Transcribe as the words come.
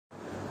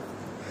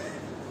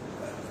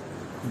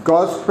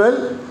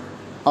Gospel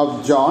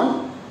of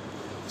John,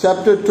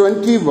 chapter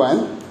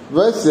 21,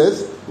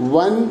 verses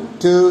 1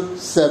 to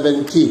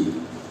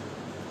 17.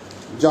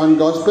 John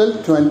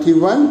Gospel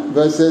 21,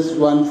 verses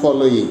 1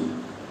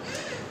 following.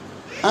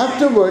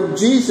 Afterward,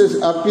 Jesus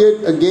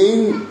appeared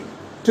again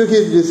to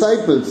his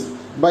disciples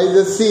by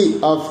the Sea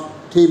of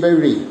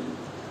Tiberias.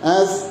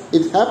 As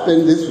it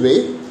happened this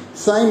way,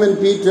 Simon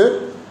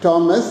Peter,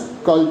 Thomas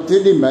called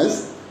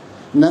Didymus,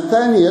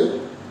 Nathanael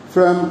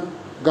from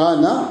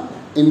Cana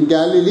in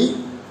Galilee,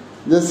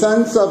 the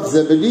sons of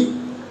Zebedee,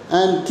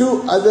 and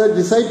 2 other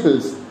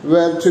disciples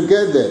were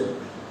together.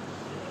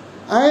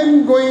 "I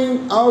am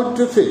going out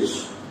to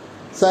fish,"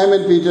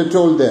 Simon Peter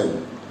told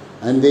them.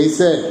 And they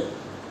said,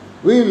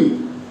 "We'll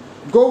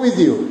go with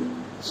you."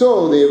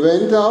 So they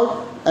went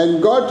out and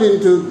got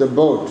into the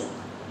boat.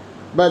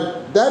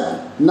 But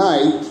that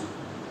night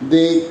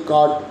they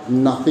caught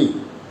nothing.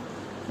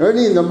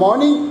 Early in the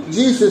morning,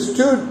 Jesus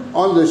stood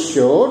on the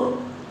shore,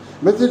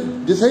 but the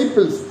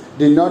disciples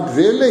did not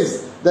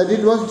realize that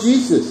it was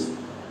Jesus.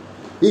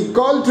 He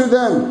called to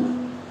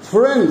them,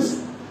 "Friends,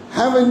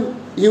 haven't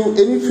you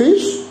any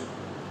fish?"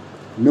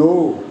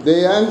 "No,"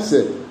 they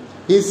answered.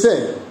 He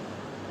said,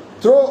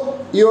 "Throw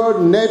your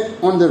net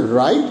on the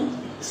right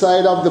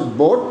side of the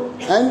boat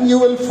and you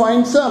will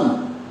find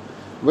some."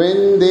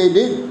 When they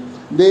did,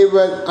 they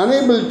were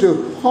unable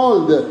to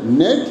haul the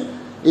net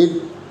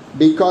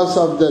because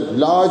of the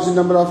large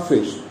number of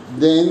fish.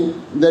 Then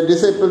the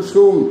disciples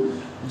whom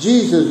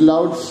Jesus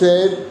loved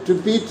said to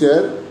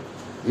Peter,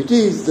 "It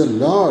is the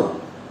Lord."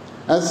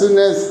 As soon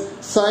as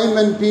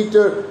Simon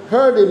Peter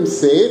heard him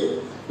say,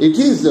 "It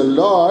is the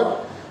Lord,"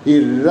 he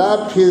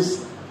wrapped his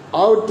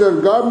outer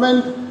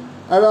garment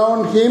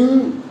around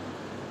him,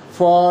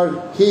 for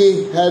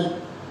he had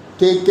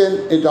taken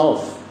it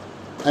off,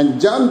 and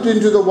jumped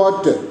into the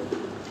water.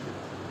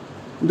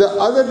 The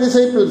other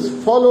disciples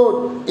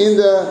followed in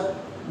the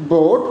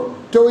boat,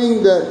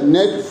 towing the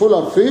net full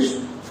of fish,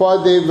 for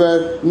they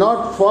were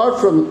not far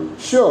from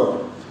shore,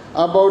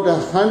 about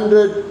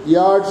 100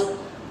 yards.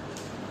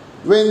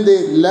 When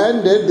they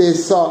landed, they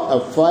saw a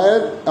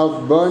fire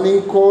of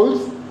burning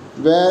coals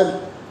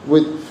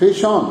with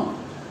fish on,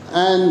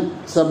 and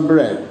some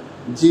bread.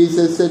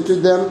 Jesus said to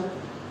them,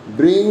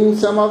 "Bring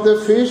some of the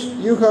fish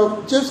you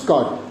have just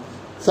caught."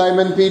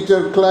 Simon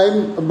Peter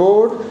climbed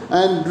aboard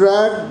and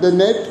dragged the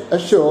net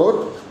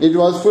ashore. It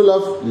was full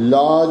of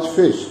large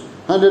fish,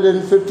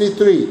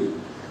 153.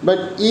 But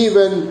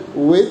even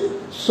with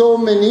so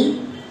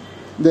many,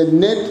 the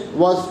net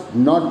was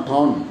not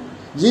torn.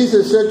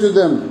 Jesus said to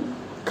them,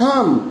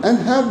 "Come and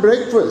have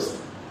breakfast."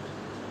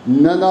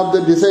 None of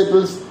the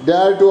disciples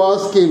dared to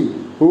ask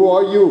him, "Who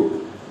are you?"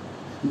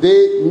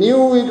 They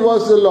knew it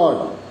was the Lord.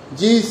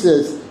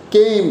 Jesus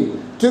came,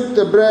 took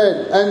the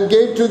bread and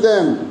gave to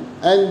them,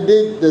 and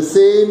did the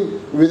same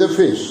with the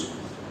fish.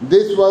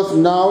 This was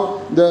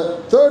now the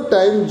 3rd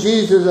time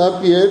Jesus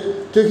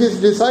appeared to his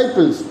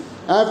disciples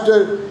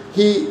after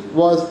he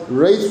was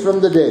raised from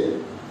the dead.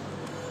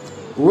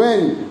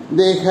 When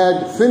they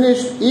had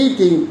finished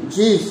eating,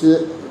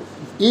 Jesus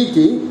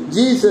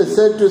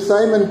said to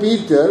Simon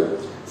Peter,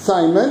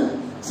 "Simon,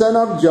 son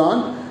of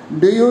John,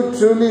 do you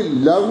truly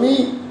love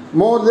me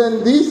more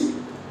than this?"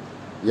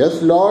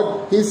 "Yes, Lord,"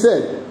 he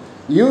said.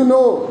 "You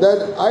know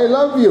that I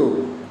love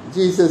you."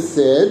 Jesus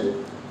said,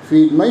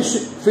 feed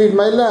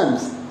my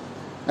lambs."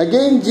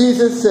 Again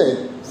Jesus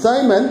said,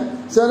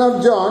 "Simon, son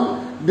of John,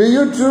 do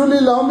you truly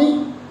love me?"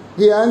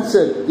 He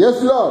answered,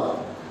 "Yes, Lord,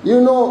 you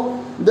know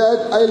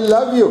that I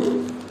love you."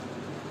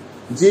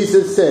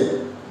 Jesus said,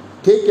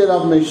 "Take care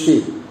of my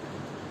sheep."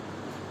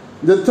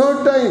 The 3rd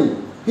time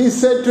he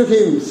said to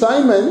him,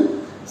 "Simon,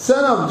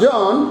 son of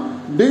John,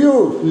 do you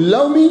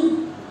love me?"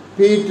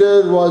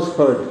 Peter was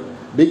hurt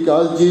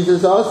because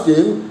Jesus asked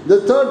him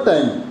the 3rd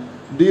time,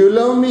 "Do you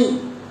love me?"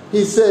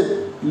 He said,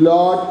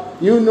 "Lord,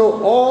 you know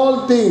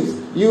all things.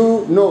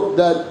 You know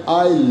that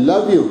I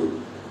love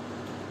you."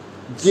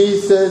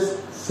 Jesus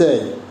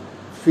said,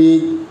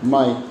 "Feed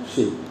my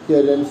sheep."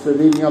 Here ends the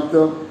reading of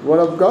the Word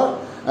of God,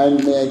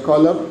 and may I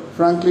call up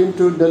Franklin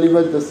to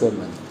deliver the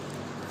sermon.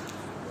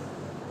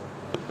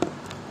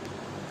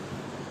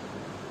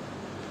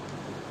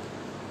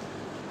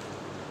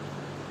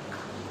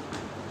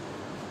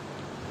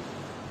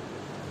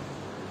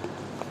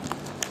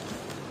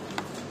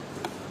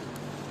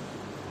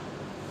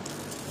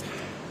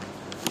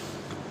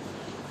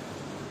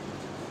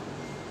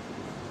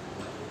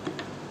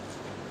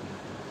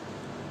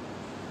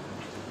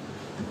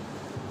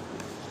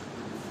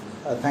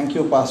 Thank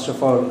you, Pastor,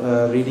 for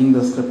reading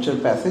the scripture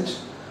passage.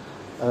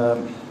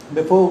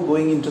 Before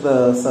going into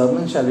the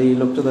sermon, shall we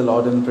look to the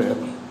Lord in prayer?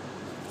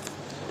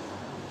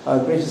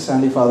 Gracious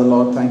Heavenly Father,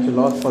 Lord, thank you,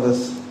 Lord, for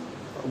this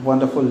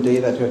wonderful day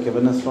that you have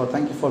given us, Lord.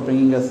 Thank you for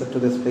bringing us to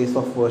this place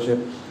of worship.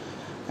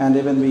 And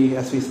even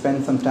as we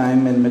spend some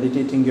time in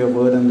meditating your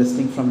word and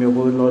listening from your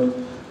word, Lord,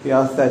 we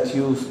ask that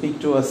you speak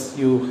to us,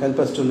 you help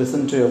us to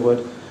listen to your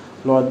word.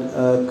 Lord,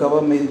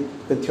 cover me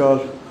with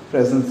your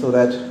presence so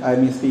that I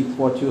may speak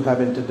what you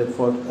have intended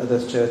for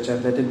this church,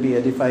 and let it be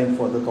edifying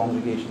for the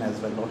congregation as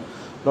well, Lord.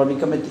 Lord, we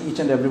commit each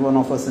and every one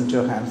of us into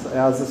your hands. I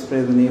ask this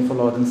prayer in the name of our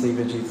Lord and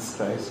Savior Jesus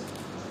Christ.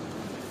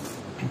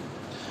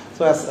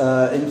 So as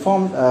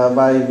informed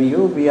by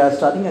VU, we are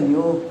starting a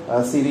new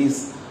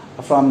series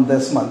from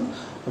this month,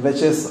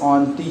 which is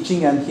on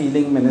teaching and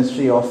healing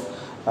ministry of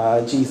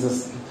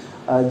Jesus.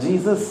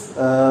 Jesus,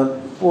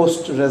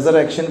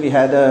 post-resurrection, we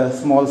had a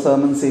small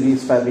sermon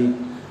series where we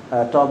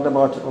talked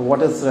about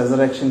what is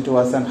resurrection to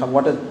us and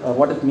what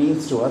it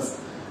means to us.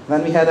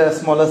 Then we had a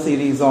smaller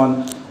series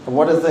on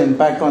what is the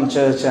impact on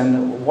church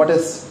and what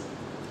is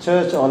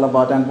church all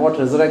about and what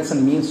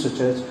resurrection means to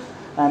church.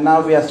 And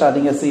now we are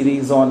starting a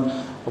series on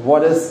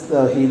what is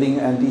the healing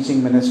and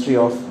teaching ministry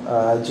of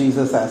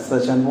Jesus as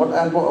such, and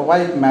why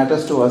it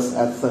matters to us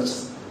as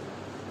such.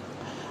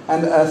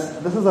 And as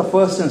this is the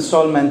first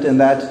installment in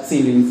that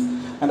series,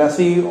 and as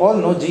we all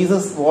know,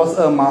 Jesus was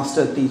a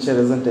master teacher,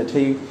 isn't it?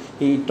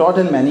 He taught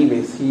in many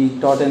ways. He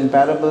taught in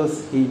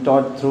parables. He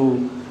taught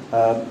through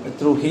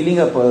healing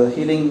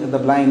the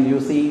blind. You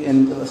see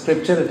in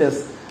scripture,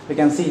 we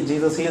can see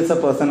Jesus heals a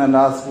person and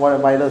asks,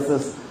 why does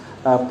this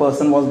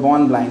person was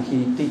born blind?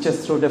 He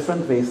teaches through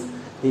different ways.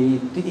 He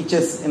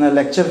teaches in a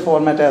lecture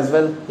format as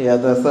well. Yeah,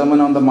 the Sermon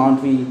on the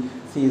Mount, we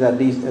see that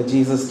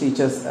Jesus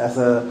teaches as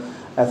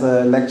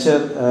a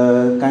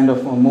lecture kind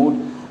of a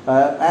mood.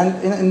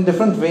 And in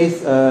different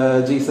ways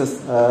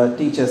Jesus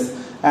teaches.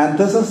 And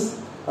this is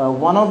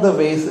one of the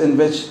ways in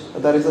which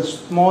there is a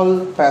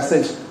small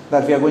passage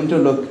that we are going to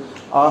look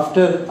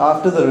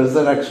after the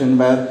resurrection,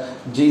 where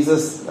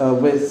Jesus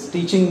was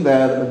teaching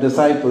their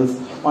disciples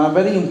on a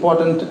very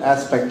important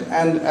aspect.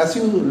 And as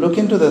you look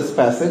into this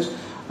passage,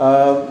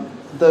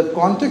 the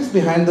context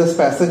behind this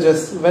passage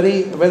is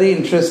very, very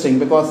interesting,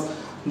 because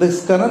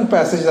this current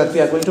passage that we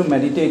are going to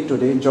meditate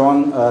today,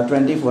 John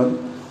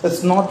 21,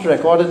 is not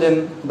recorded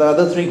in the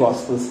other three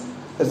Gospels.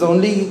 It's the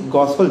only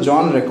Gospel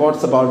John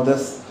records about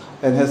this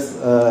in his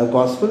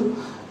Gospel,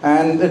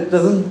 and it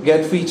doesn't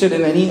get featured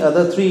in any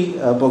other three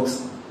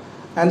books.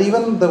 And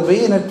even the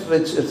way in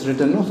which it's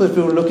written, so if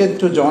you look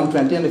into John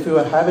 20, and if you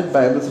have it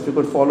Bibles, if you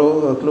could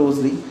follow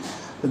closely,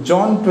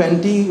 John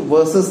 20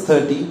 verses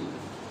 30,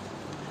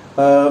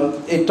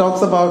 it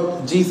talks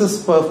about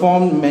Jesus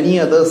performed many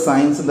other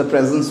signs in the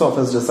presence of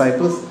his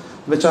disciples,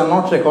 which are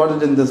not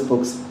recorded in these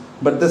books.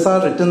 But these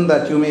are written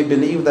that you may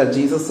believe that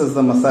Jesus is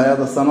the Messiah,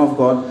 the Son of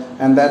God,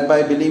 and that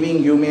by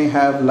believing you may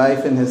have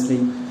life in his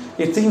name.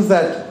 It seems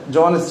that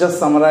John is just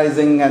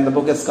summarizing and the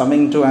book is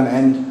coming to an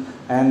end,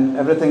 and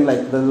everything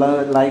like the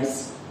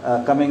lights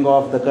coming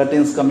off, the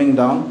curtains coming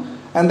down.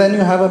 And then you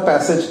have a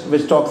passage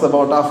which talks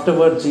about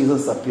afterward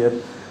Jesus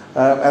appeared,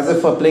 as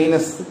if a plane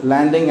is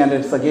landing and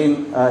it's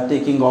again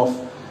taking off.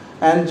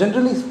 And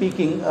generally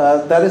speaking,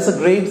 there is a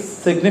great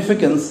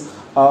significance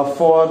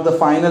for the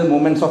final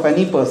moments of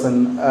any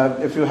person.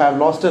 If you have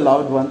lost a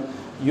loved one,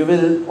 you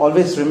will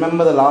always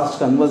remember the last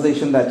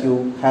conversation that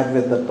you had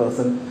with that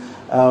person.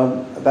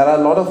 There are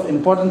a lot of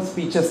important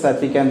speeches that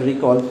we can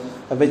recall,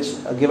 which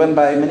are given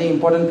by many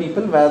important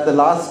people, where the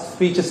last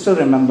speech is still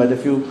remembered.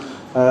 If you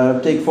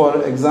take,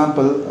 for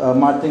example,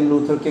 Martin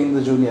Luther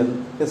King Jr.,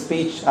 his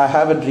speech, I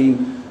Have a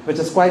Dream, which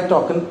is quite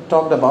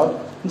talked about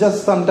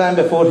just some time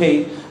before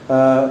he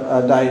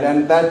died,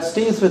 and that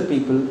stays with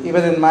people.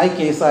 Even in my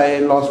case, I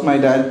lost my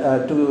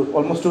dad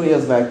almost 2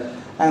 years back,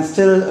 and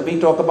still we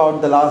talk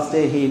about the last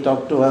day he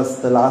talked to us,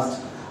 the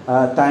last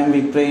time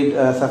we prayed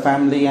as a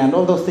family, and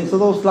all those things. So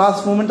those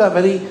last moments are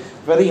very,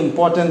 very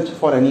important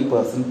for any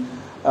person.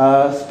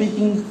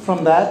 Speaking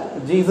from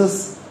that,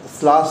 Jesus'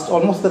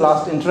 almost the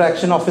last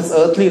interaction of his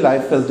earthly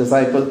life with his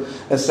disciple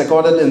is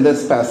recorded in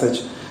this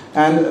passage,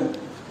 and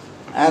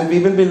we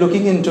will be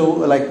looking into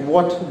like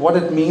what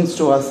it means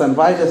to us and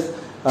why it is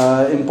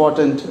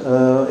important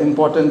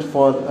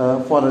for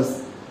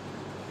us.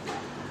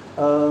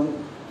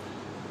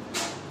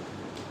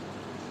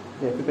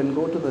 If you can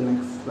go to the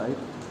next slide.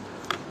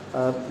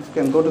 If you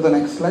can go to the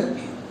next slide.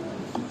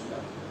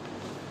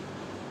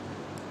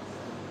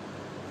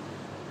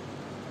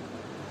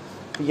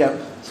 Yeah.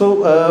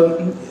 So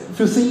if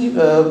you see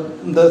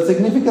the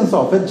significance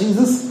of it,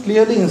 Jesus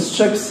clearly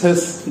instructs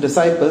his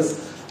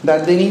disciples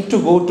that they need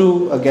to go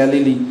to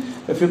Galilee.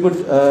 If you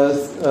could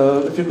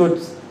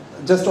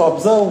just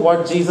observe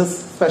what Jesus'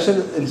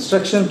 special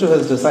instruction to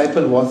his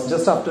disciple was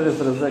just after his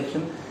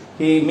resurrection.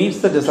 He meets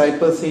the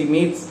disciples, he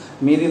meets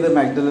Mary the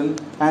Magdalene,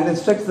 and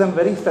instructs them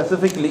very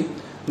specifically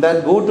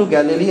that go to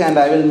Galilee and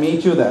I will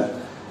meet you there.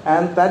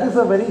 And that is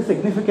a very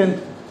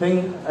significant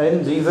thing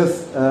in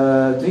Jesus'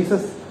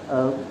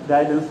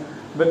 guidance,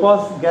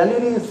 because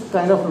Galilee is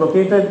kind of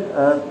located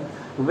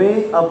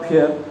way up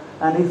here,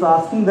 and he's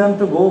asking them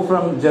to go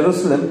from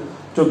Jerusalem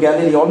to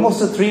Galilee,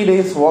 almost a 3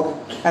 days walk,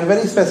 and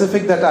very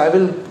specific that I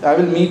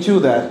will meet you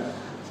there.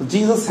 So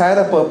Jesus had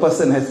a purpose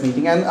in his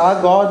meeting, and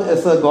our God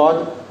is a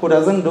God who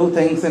doesn't do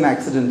things in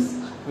accidents.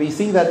 We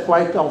see that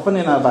quite often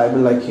in our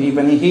Bible, like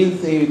when he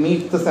heals, he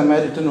meets the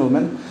Samaritan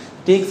woman,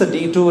 takes a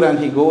detour and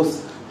he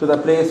goes to the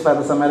place where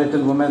the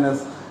Samaritan woman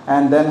is,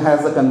 and then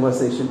has a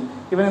conversation.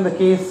 Even in the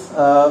case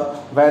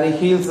where he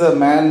heals the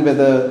man with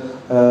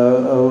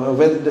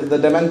the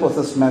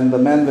demon-possessed man, the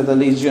man with the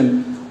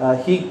legion,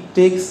 he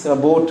takes a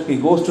boat, he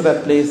goes to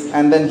that place,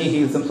 and then he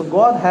heals them. So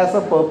God has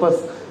a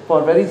purpose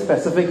for very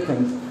specific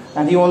things.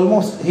 And he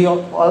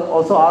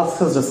also asks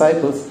his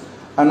disciples,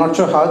 I'm not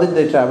sure how did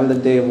they travel,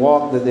 did they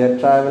walk, did they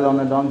travel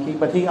on a donkey,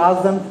 but he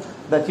asked them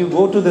that you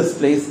go to this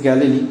place,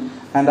 Galilee,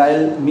 and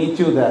I'll meet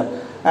you there.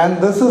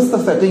 And this is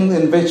the setting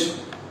in which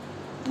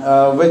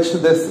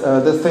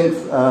this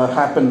things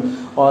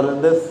happen, or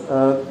this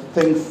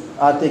things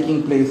are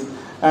taking place.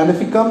 And if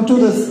we come to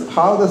this,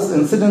 how this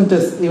incident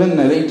is even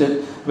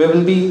narrated, we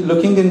will be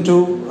looking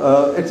into,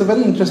 it's a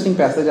very interesting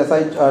passage. As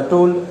I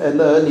told in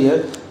the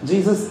earlier,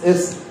 Jesus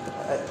is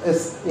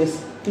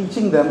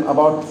teaching them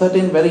about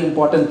certain very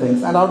important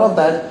things. And out of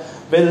that,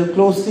 we'll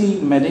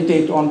closely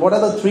meditate on what are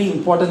the 3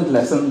 important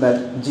lessons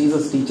that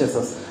Jesus teaches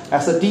us.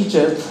 As a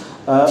teacher,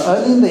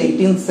 early in the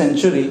 18th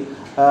century,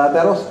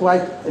 there was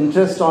quite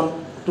interest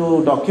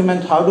to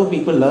document how do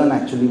people learn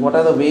actually. What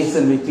are the ways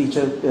in which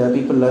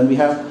people learn. We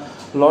have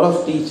a lot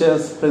of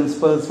teachers,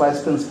 principals,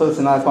 vice principals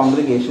in our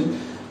congregation,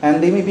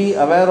 and they may be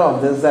aware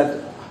of this,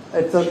 that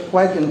it's a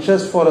quite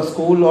interest for a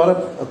school or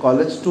a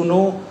college to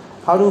know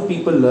how do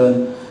people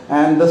learn.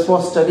 And this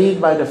was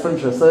studied by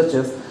different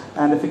researchers.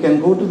 And if you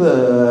can go to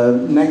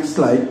the next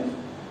slide,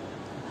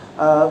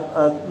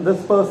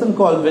 this person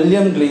called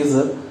William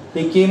Glaser,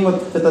 he came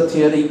with a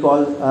theory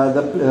called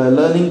the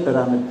learning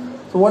pyramid.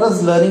 So what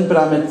does learning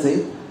pyramid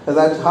say? Is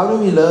that how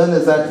do we learn?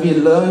 Is that we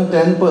learn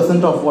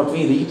 10% of what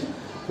we read,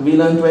 we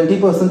learn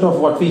 20% of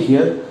what we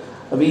hear,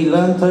 we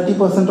learn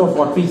 30% of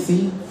what we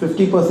see,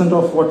 50%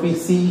 of what we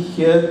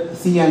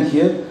see and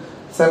hear,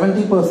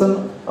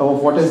 70%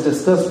 of what is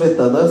discussed with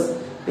others,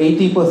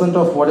 80%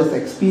 of what is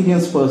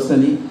experienced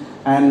personally,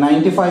 and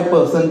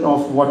 95%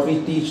 of what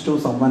we teach to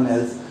someone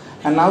else.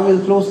 And now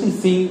we'll closely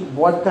see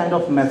what kind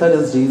of method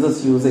is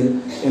Jesus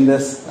using in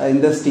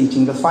this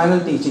teaching, this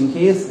final teaching.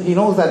 He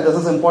knows that this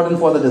is important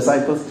for the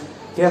disciples.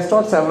 He has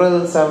taught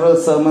several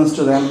sermons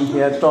to them. He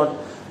has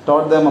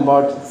taught them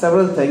about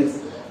several things.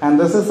 And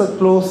this is a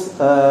close,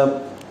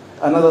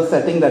 another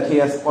setting that he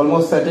has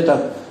almost set it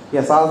up. He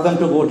has asked them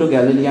to go to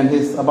Galilee, and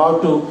he's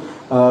about to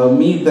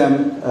meet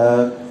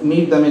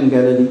them in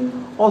Galilee.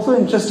 Also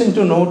interesting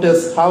to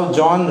notice how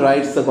John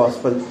writes the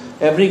gospel.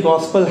 Every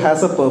gospel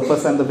has a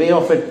purpose, and the way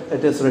of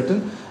it is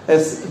written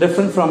is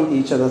different from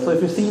each other. So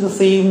if you see the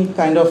same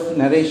kind of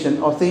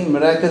narration or same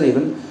miracle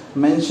even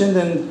mentioned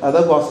in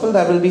other gospel,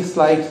 there will be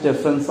slight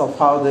difference of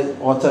how the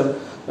author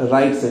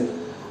writes it.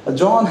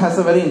 John has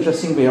a very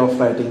interesting way of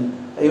writing.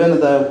 Even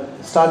at the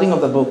starting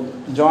of the book,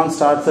 John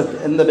starts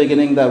it, in the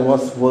beginning there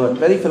was word,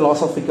 very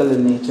philosophical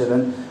in nature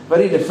and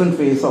very different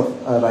ways of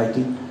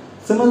writing.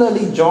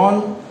 Similarly,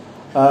 John,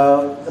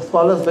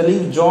 scholars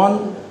believe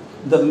John,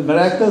 the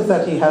miracles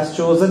that he has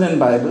chosen in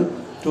Bible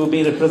to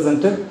be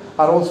represented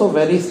are also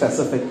very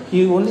specific.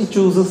 He only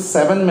chooses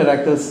 7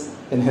 miracles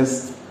in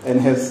his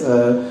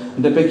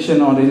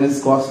depiction or in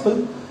his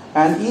gospel,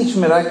 and each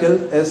miracle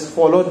is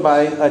followed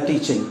by a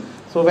teaching.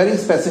 So very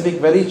specific,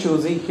 very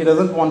choosy. He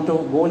doesn't want to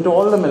go into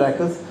all the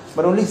miracles,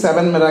 but only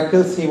 7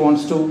 miracles he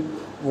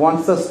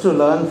wants us to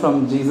learn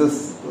from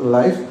Jesus'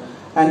 life,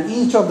 and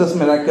each of this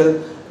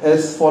miracle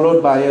is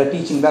followed by a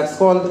teaching. That's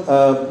called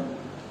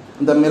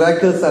the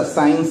miracles are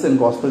signs in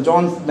gospel.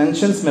 John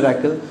mentions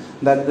miracle,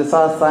 that these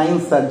are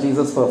signs that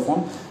Jesus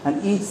performed,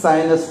 and each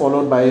sign is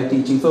followed by a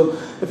teaching. So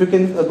if you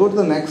can go to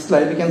the next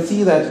slide, we can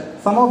see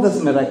that some of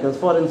these miracles,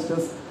 for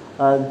instance,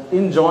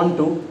 in John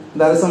 2,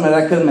 there is a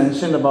miracle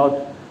mentioned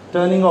about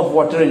turning of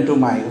water into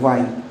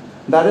wine.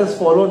 That is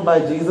followed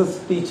by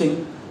Jesus'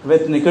 teaching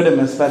with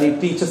Nicodemus, where he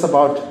teaches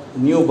about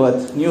new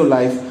birth, new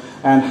life,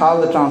 and how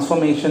the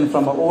transformation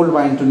from an old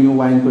wine to new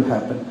wine could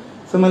happen.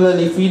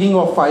 Similarly, feeding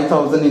of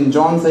 5,000 in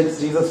John 6,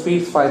 Jesus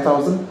feeds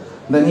 5,000.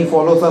 Then he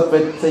follows up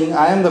with saying,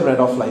 I am the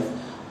bread of life.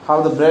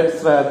 How the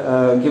breads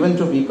were given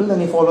to people. Then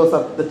he follows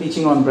up the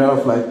teaching on bread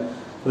of life.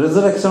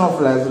 Resurrection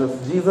of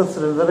Lazarus. Jesus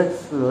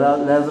resurrects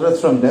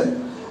Lazarus from death.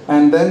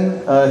 And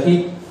then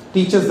he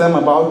teaches them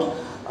about,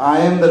 I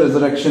am the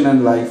resurrection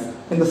and life.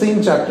 In the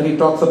same chapter, he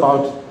talks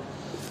about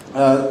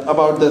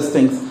these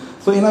things.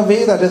 So in a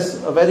way that is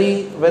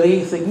very,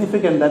 very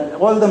significant, that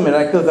all the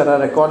miracles that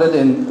are recorded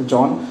in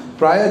John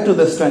prior to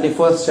this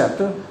 21st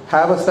chapter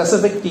have a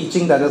specific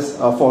teaching that is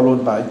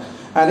followed by.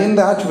 And in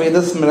that way,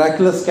 this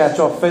miraculous catch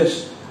of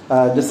fish,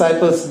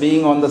 disciples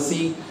being on the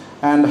sea,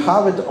 and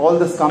how all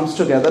this comes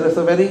together is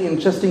a very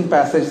interesting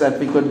passage that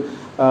we could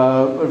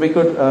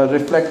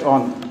reflect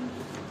on.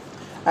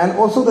 And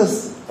also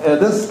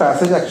this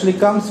passage actually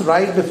comes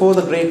right before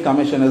the Great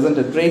Commission, isn't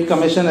it? Great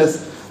Commission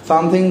is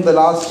something, the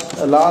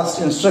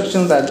last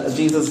instruction that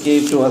Jesus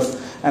gave to us.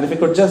 And if we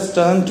could just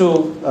turn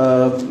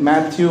to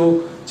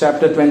Matthew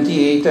chapter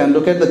 28 and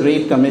look at the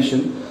Great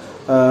Commission.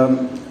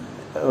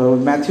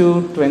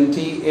 Matthew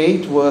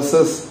 28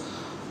 verses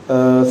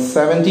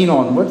 17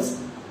 onwards.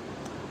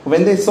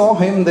 When they saw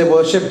him, they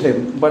worshipped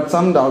him, but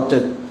some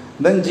doubted.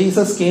 Then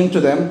Jesus came to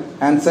them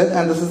and said,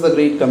 and this is the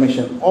Great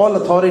Commission, all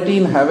authority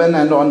in heaven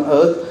and on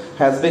earth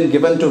has been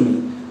given to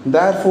me.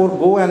 Therefore,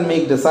 go and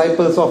make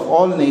disciples of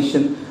all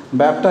nations,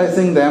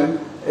 baptizing them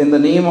in the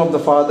name of the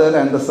Father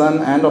and the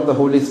Son and of the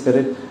Holy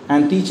Spirit,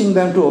 and teaching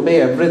them to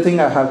obey everything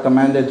I have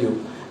commanded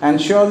you.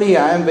 And surely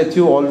I am with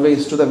you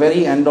always to the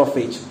very end of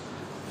age.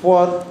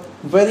 For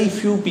very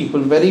few people,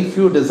 very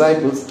few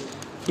disciples,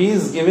 he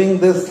is giving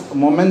this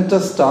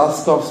momentous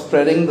task of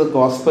spreading the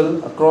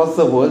gospel across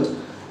the world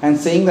and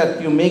saying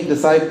that you make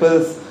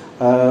disciples,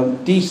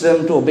 teach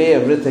them to obey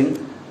everything.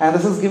 And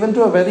this is given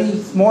to a very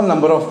small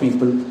number of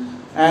people.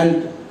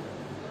 And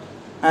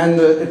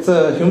it's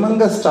a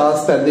humongous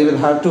task that they will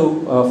have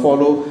to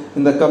follow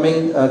in the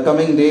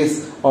coming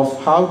days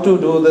of how to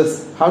do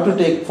this, how to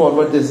take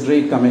forward this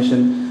Great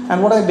Commission.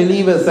 And what I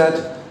believe is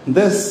that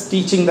this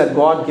teaching that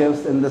God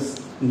gives in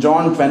this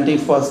John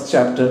 21st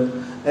chapter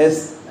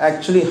is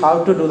actually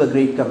how to do the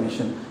Great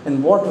Commission.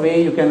 In what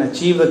way you can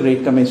achieve the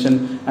Great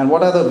Commission, and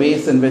what are the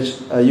ways in which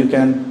you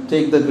can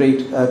take the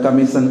Great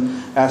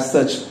Commission as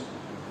such.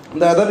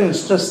 The other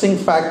interesting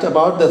fact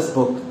about this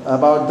book,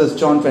 about this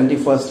John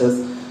 21st,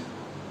 is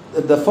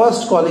the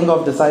first calling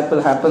of disciple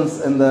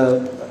happens in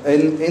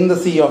the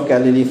Sea of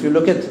Galilee. If you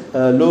look at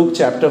Luke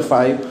chapter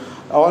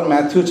 5 or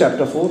Matthew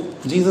chapter 4,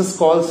 Jesus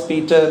calls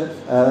Peter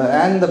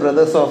and the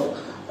brothers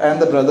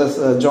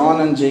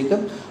John and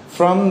Jacob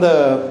from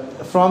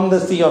the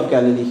Sea of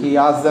Galilee. He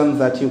asks them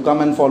that you come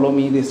and follow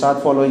me. They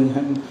start following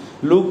him.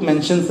 Luke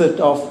mentions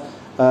it of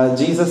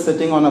Jesus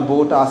sitting on a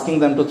boat, asking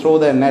them to throw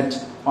their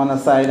net on a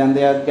side, and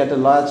they get a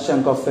large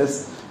chunk of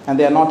fish, and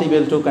they are not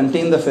able to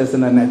contain the fish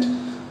in a net.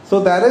 So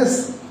there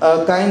is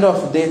a kind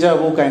of deja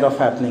vu kind of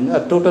happening,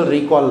 a total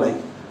recall, like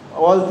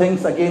all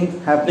things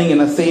again happening in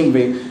the same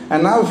way.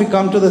 And now if we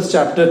come to this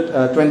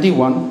chapter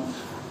 21,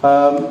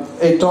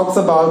 it talks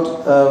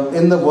about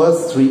in the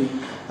verse 3,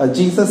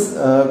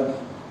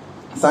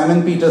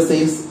 Simon Peter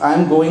says, I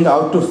am going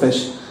out to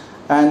fish.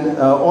 And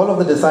all of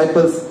the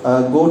disciples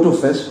go to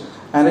fish.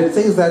 And it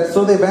says that,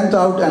 so they went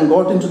out and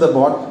got into the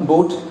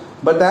boat,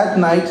 but that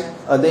night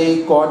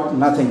they caught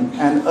nothing.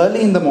 And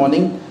early in the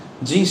morning,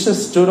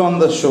 Jesus stood on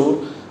the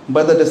shore,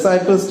 but the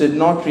disciples did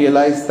not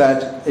realize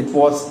that it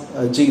was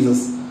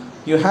Jesus.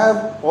 You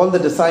have all the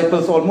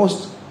disciples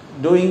almost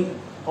doing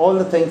all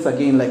the things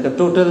again, like a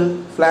total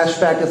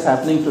flashback is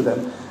happening to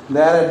them. They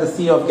are at the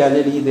Sea of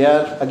Galilee, they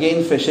are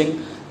again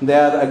fishing, they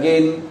are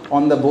again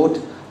on the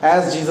boat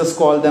as Jesus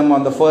called them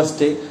on the first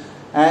day.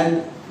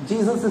 And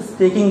Jesus is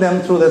taking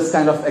them through this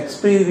kind of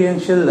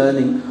experiential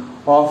learning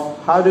of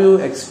how do you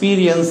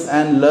experience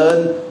and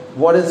learn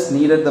what is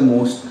needed the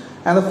most.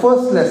 And the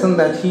first lesson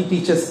that he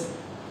teaches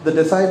the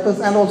disciples,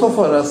 and also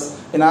for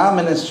us in our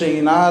ministry,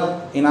 in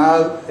our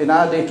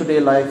day-to-day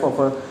life of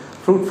a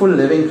fruitful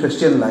living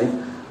Christian life,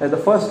 the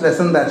first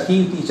lesson that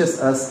he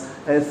teaches us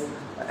is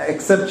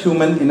accept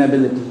human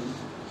inability.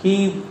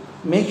 He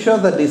makes sure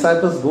that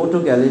disciples go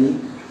to Galilee.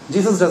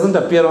 Jesus doesn't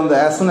appear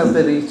as soon as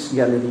they reach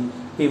Galilee.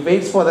 He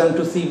waits for them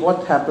to see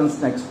what happens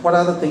next. What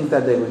are the things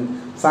that they're doing?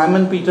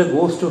 Simon Peter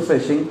goes to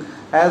fishing,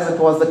 as it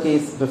was the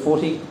case before.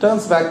 He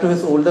turns back to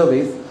his older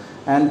ways,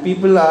 and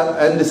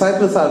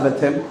disciples are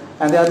with him,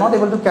 and they are not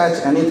able to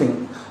catch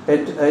anything.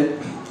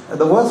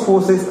 The verse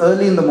 4 says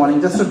early in the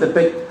morning, just to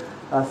depict,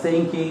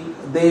 saying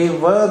they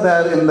were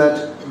there in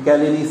that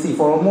Galilee Sea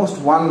for almost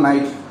one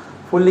night,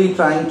 fully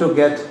trying to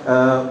get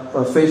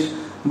a fish,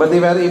 but they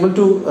were able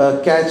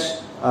to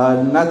catch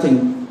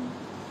nothing.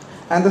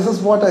 And this is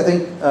what I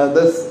think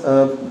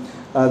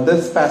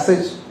this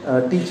passage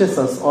teaches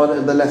us, or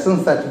the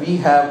lessons that we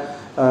have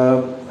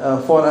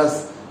for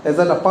us, is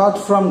that apart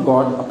from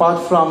God,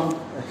 apart from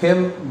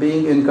Him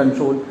being in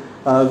control,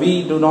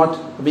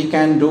 we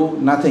can do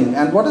nothing.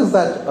 And what does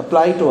that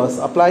apply to us,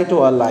 apply to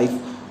our life?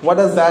 What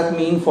does that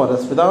mean for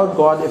us? Without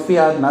God, if we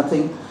are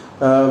nothing,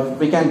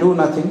 we can do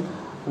nothing.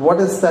 What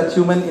is that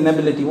human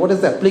inability? What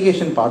is the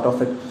application part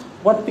of it?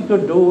 What we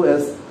could do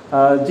is,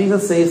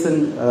 Jesus says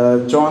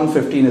in John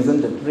 15,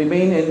 isn't it?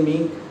 Remain in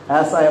me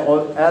as I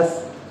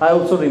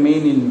also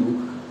remain in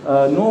you.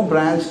 No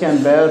branch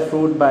can bear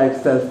fruit by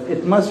itself.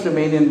 It must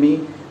remain in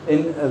me,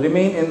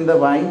 remain in the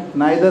vine.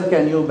 Neither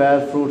can you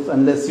bear fruits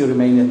unless you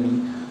remain in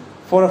me.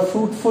 For a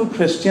fruitful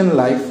Christian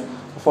life,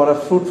 for a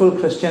fruitful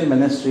Christian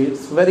ministry,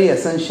 it's very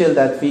essential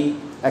that we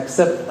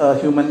accept a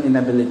human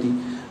inability.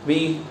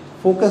 We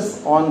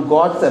focus on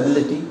God's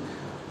ability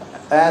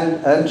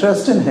and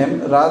trust in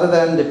Him rather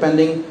than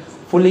depending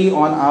fully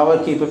on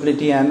our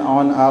capability and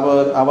on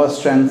our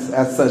strengths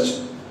as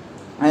such.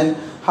 And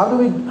how do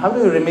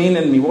we remain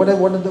in me? What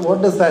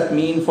does that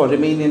mean for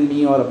remain in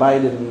me or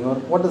abide in me? Or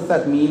what does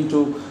that mean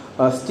to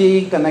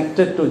stay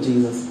connected to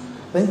Jesus?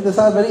 I think these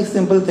are very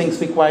simple things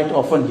we quite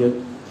often hear.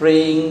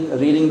 Praying,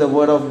 reading the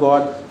Word of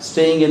God,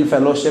 staying in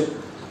fellowship.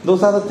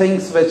 Those are the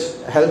things which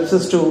helps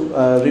us to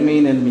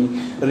remain in me,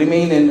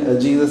 remain in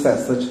Jesus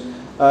as such.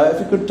 If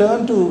you could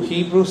turn to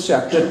Hebrews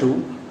chapter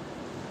 2.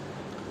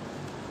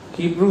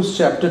 Hebrews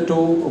chapter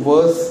 2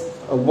 verse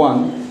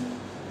 1,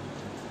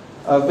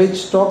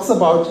 which talks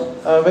about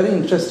a very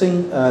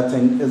interesting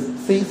thing. It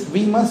says,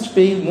 we must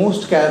pay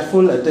most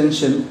careful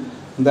attention,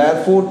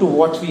 therefore, to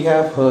what we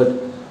have heard,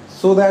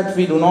 so that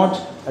we do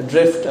not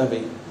drift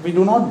away. we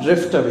do not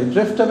drift away.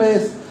 Drift away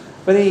is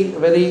very,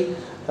 very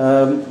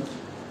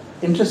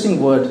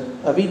interesting word.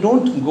 We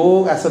don't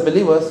go as a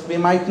believers. We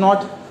might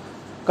not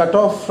cut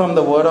off from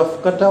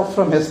cut off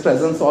from His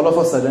presence all of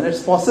a sudden.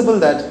 It's possible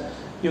that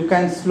you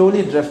can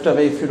slowly drift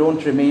away if you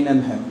don't remain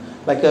in Him.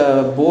 Like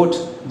a boat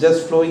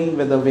just flowing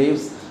with the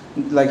waves,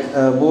 like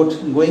a boat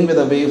going with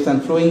the waves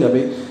and flowing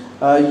away.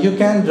 You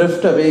can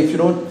drift away if you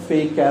don't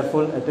pay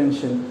careful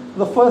attention.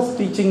 The first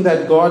teaching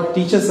that God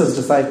teaches His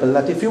disciple,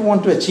 that if you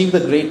want to achieve the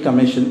Great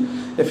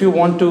Commission, if you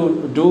want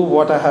to do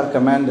what I have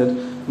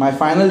commanded, my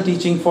final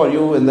teaching for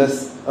you in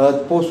this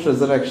earth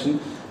post-resurrection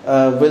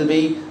will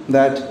be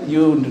that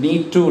you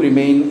need to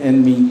remain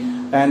in me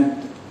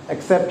and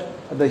accept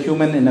the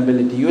human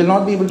inability. You will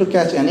not be able to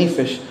catch any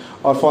fish,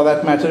 or for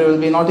that matter, you will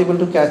be not able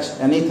to catch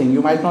anything.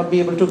 You might not be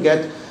able to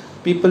get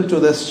people to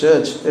this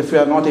church if you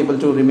are not able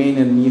to remain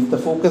in me, if the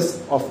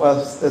focus of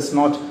us is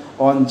not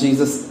on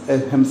Jesus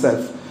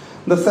Himself.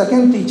 The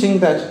second teaching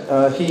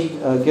that He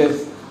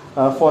gives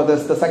for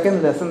this, the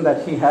second lesson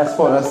that He has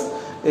for us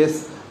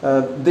is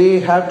they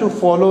have to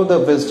follow the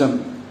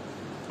wisdom.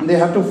 They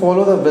have to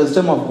follow the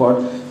wisdom of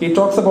God. He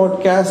talks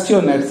about cast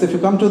your nets. If you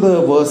come to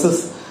the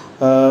verses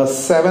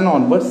 7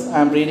 onwards,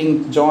 I am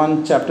reading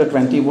John chapter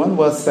 21,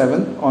 verse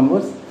 7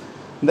 onwards.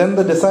 Then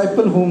the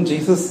disciple whom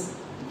Jesus,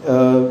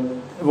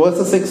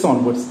 verses 6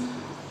 onwards,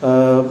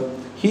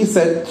 He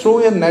said,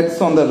 throw your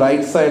nets on the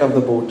right side of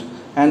the boat,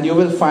 and you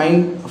will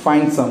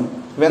find some.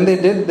 When they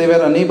did, they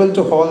were unable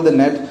to haul the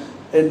net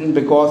in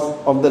because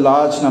of the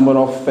large number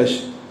of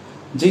fish.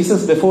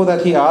 Jesus, before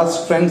that, He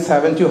asked, friends,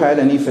 haven't you had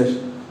any fish?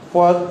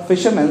 For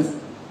fishermen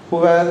who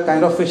were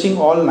kind of fishing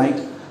all night,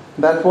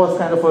 that was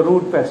kind of a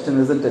rude question,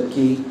 isn't it?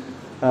 Ki,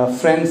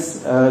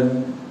 friends,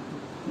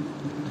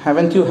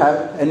 haven't you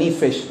have any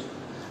fish?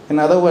 In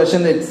other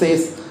version, it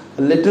says,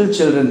 little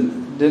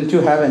children, didn't you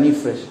have any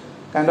fish?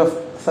 Kind of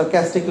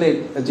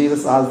sarcastically,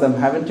 Jesus asked them,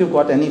 haven't you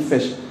got any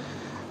fish?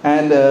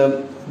 And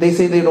they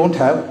say they don't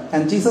have.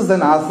 And Jesus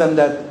then asked them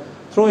that,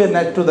 throw your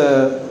net to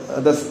the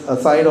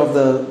side of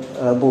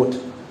the boat.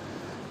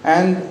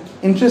 And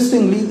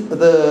interestingly,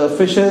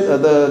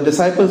 the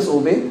disciples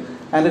obey,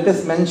 and it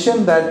is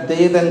mentioned that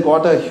they then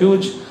got a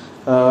huge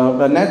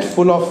a net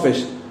full of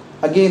fish.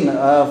 Again,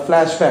 a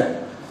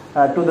flashback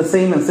to the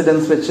same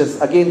incidents which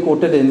is again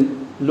quoted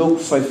in Luke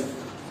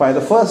 5.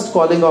 The first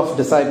calling of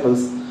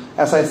disciples,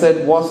 as I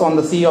said, was on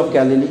the Sea of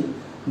Galilee.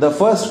 The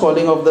first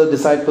calling of the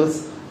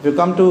disciples, if you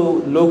come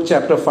to Luke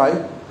chapter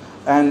 5,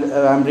 and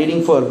I'm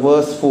reading for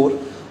verse 4,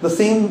 the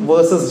same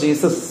verses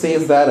Jesus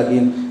says there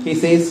again. He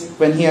says,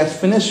 when He has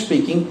finished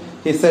speaking,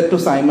 He said to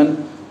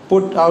Simon,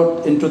 put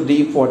out into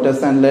deep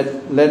waters and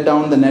let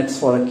down the nets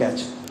for a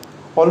catch.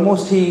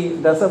 Almost He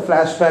does a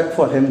flashback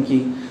for him.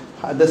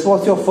 This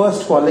was your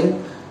first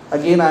calling.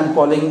 Again I'm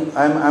calling.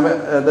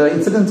 The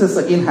incident is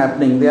again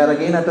happening. They are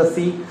again at a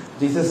sea.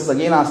 Jesus is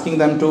again asking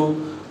them to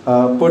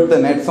put the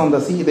nets on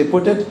the sea. They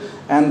put it,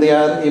 and they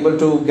are able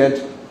to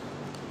get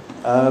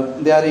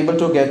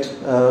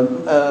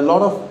a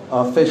lot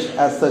of fish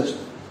as such.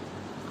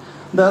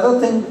 The other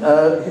thing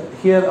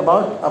here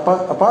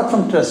apart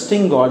from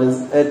trusting God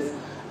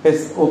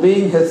is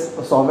obeying His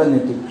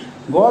sovereignty.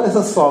 God is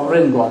a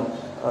sovereign God.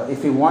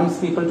 If He wants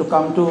people to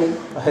come to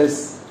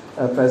His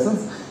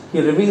presence, He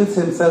reveals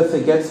Himself.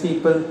 He gets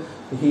people.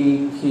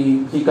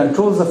 He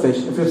controls the fish.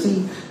 If you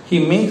see,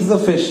 He makes the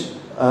fish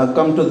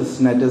come to this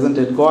net, isn't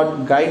it?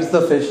 God guides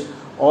the fish,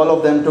 all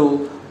of them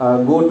to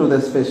go to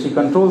this fish. He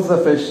controls the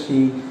fish.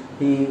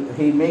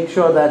 He makes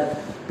sure that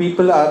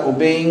people are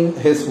obeying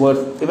His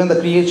words. Even the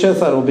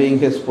creatures are obeying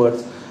His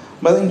words.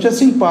 But the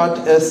interesting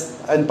part is,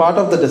 and part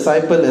of the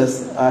disciple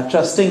is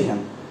trusting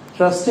Him.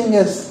 Trusting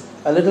is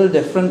a little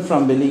different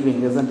from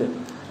believing, isn't it?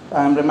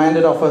 I'm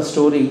reminded of a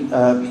story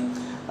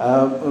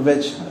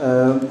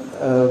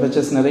which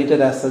is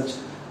narrated as such.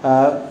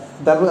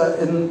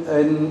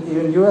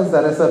 In US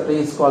there is a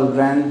place called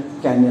Grand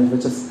Canyon,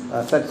 which is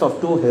sets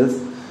of two hills,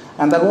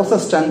 and there was a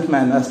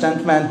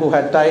stuntman who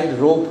had tied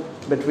rope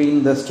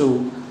between these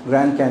two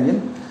Grand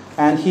Canyon,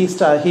 and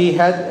he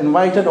had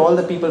invited all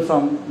the people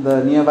from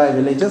the nearby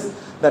villages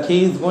that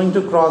he is going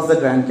to cross the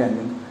Grand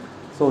Canyon.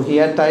 So he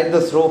had tied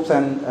these ropes,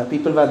 and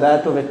people were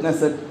there to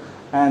witness it,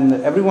 and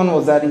everyone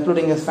was there,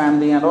 including his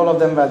family, and all of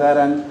them were there.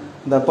 And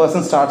the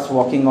person starts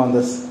walking on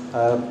this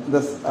at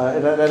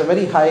a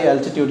very high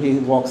altitude. He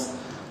walks.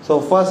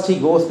 So first he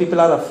goes. People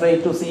are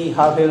afraid to see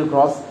how he will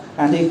cross,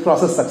 and he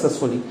crosses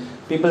successfully.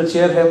 People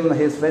cheer him.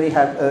 He's very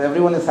happy.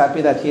 Everyone is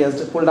happy that he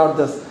has pulled out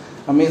this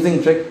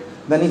amazing trick.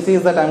 Then he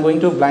says that I'm going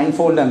to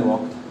blindfold and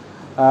walk.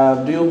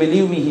 Do you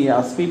believe me? He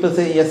asks. People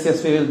say,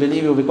 yes, we will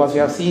believe you because we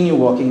have seen you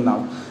walking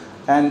now.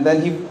 And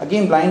then he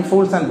again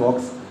blindfolds and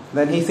walks.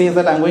 Then he says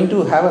that I'm going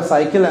to have a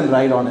cycle and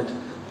ride on it.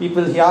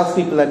 He asks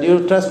people that, do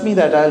you trust me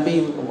that I'll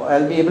be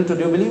able to,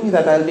 do you believe me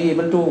that I'll be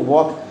able to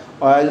walk,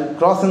 or I'll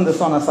cross in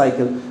this on a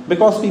cycle?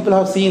 Because people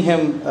have seen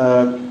him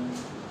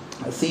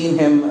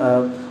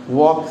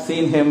walk,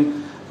 seen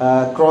him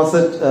cross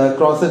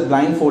it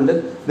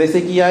blindfolded. They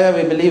say, yeah,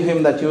 we believe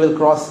him that you will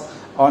cross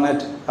on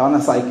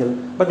a cycle.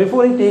 But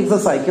before he takes the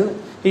cycle,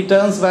 he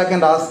turns back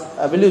and asks,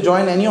 will you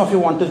join, any of you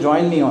want to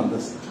join me on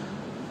this?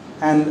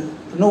 And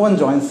no one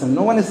joins him.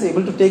 No one is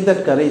able to take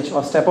that courage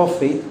or step of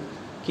faith,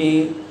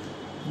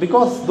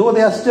 because though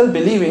they are still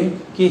believing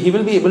he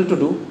will be able to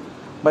do,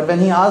 but when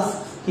he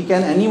asks,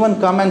 can anyone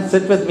come and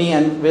sit with me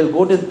and we'll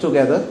go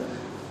together,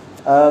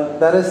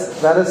 there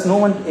is no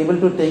one able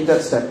to take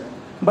that step.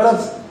 But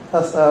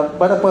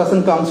a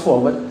person comes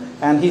forward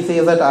and he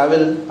says that I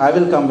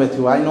will come with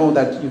you. I know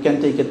that you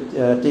can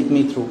take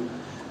me through.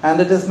 And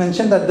it is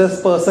mentioned that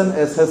this person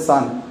is his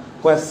son,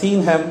 who has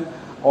seen him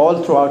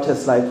all throughout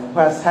his life, who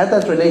has had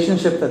that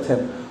relationship with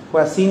him, who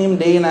has seen him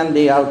day in and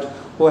day out,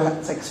 who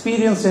has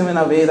experienced him in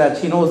a way that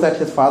he knows that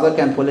his father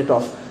can pull it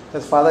off,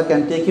 his father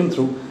can take him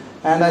through.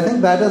 And I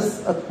think that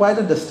is quite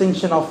a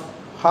distinction of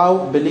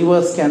how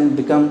believers can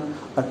become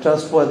a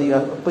trustworthy,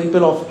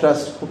 people of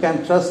trust, who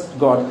can trust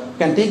God, who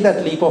can take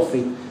that leap of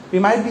faith. We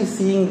might be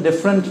seeing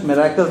different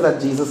miracles that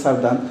Jesus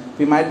have done.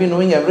 We might be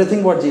knowing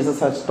everything what Jesus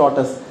has taught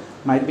us.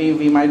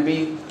 We might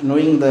be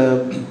knowing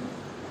the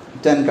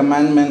 10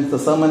 Commandments, the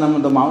Sermon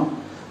on the Mount,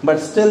 but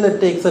still it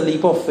takes a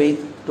leap of faith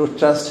to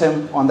trust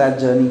Him on that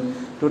journey,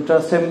 to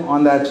trust Him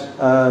on that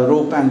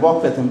rope and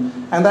walk with Him.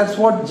 And that's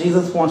what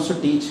Jesus wants to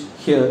teach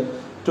here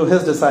to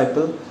His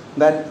disciple,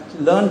 that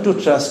learn to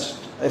trust.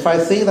 If I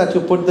say that you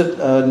put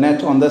the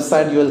net on this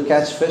side, you will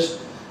catch fish,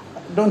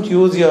 don't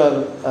use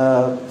your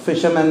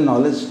fisherman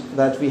knowledge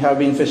that we have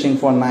been fishing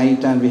for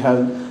night and we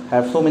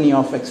have so many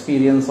of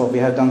experience, or we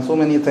have done so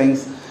many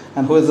things,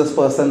 and who is this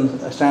person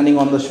standing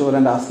on the shore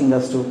and asking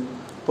us to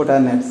put our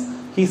nets.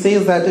 He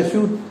says that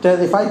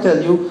if I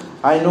tell you,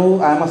 I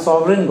know I am a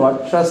sovereign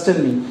God, trust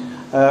in me.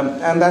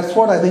 And that's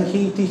what I think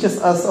He teaches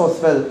us as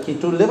well,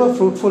 to live a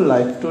fruitful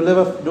life, to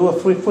do a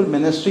fruitful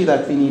ministry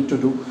that we need to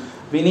do.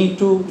 We need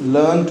to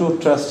learn to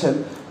trust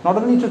Him. Not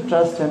only to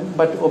trust Him,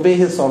 but obey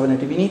His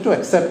sovereignty. We need to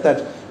accept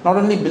that, not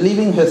only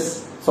believing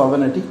His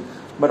sovereignty,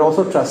 but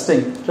also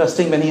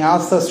trusting when He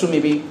asks us to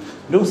maybe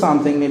do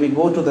something, maybe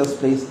go to this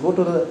place, go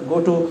to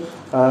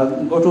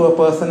a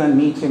person and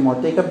meet him, or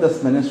take up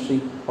this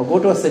ministry, or go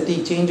to a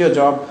city, change your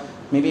job.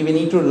 Maybe we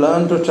need to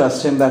learn to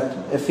trust Him, that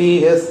if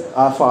He is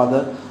our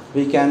Father,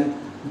 we can,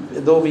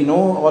 though we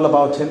know all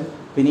about Him,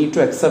 we need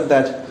to accept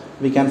that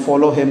we can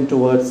follow Him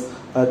towards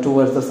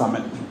the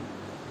summit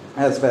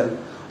as well.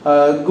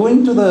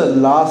 Going to the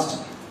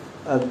last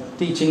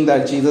teaching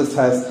that Jesus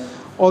has.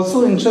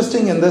 Also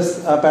interesting in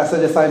this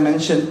passage, as I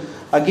mentioned,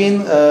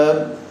 again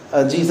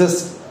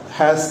Jesus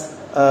has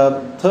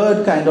a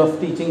third kind of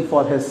teaching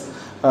for His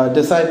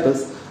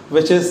disciples,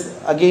 which is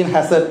again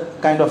has a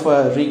kind of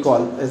a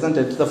recall, isn't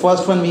it? The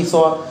first one we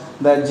saw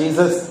that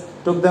Jesus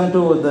took them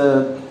to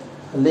the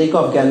Lake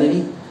of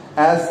Galilee,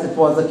 as it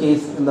was the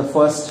case in the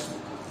first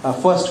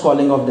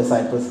calling of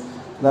disciples.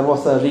 There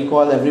was a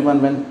recall,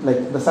 everyone went,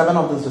 like the 7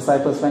 of these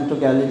disciples went to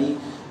Galilee.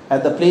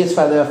 At the place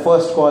where they were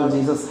first called,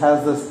 Jesus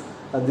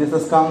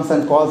comes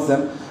and calls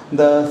them.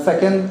 The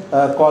second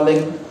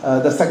calling,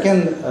 the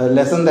second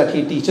lesson that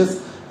He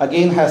teaches,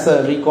 again has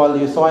a recall.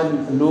 You saw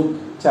in Luke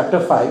chapter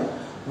 5,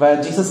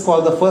 where Jesus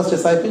called the first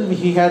disciple.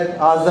 He had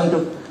asked them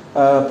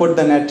to put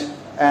the net,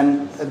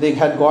 and they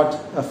had got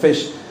a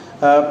fish.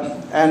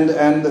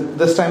 And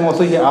this time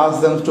also He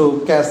asked them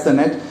to cast the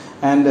net,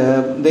 and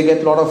they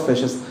get a lot of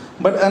fishes.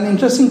 But an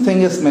interesting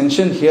thing is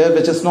mentioned here,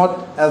 which is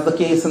not as the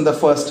case in the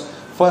first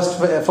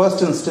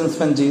instance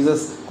when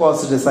Jesus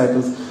calls the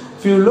disciples.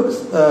 If you look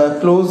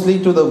closely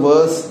to the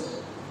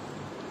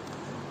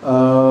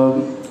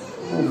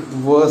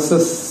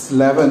verses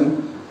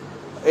 11,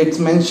 it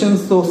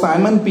mentions, so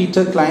Simon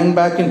Peter climbed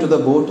back into the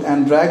boat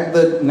and dragged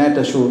the net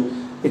ashore.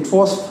 It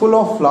was full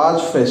of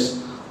large fish,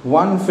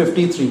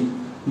 153.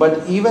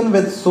 But even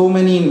with so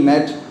many, the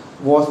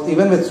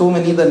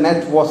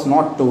net was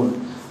not torn.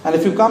 And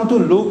if you come to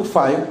Luke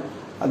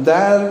 5,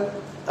 there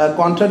a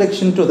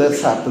contradiction to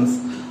this happens.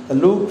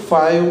 Luke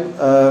 5,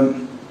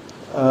 and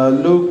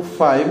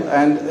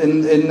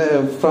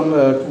from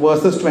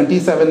verses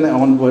 27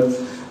 onwards,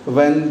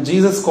 when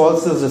Jesus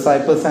calls His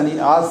disciples and He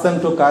asks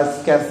them to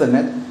cast the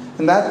net,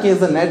 in that case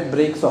the net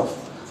breaks off.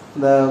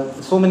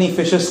 So many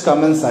fishes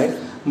come inside,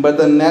 but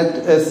the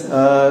net is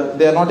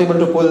they are not able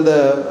to pull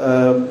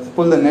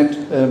the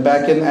net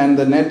back in, and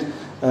the net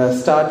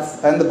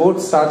starts, and the boat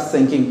starts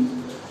sinking.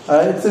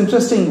 It's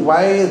interesting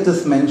why it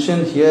is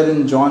mentioned here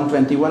in John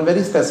 21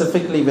 very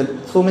specifically,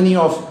 with so many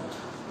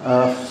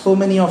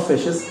of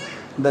fishes,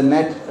 the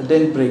net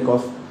didn't break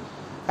off.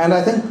 And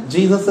I think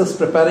Jesus is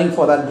preparing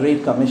for that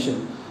great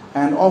commission.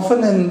 And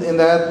often in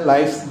their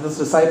lives, these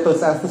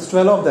disciples, as the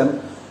 12 of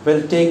them,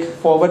 will take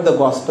forward the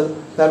gospel.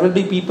 There will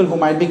be people who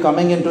might be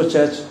coming into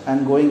church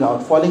and going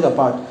out, falling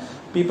apart.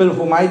 People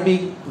who might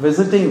be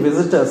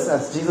visitors,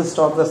 as Jesus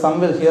taught that some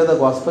will hear the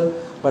gospel,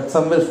 but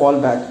some will fall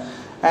back.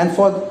 And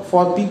for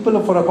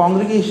a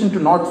congregation to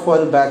not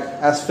fall back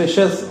as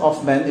fishers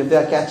of men, if they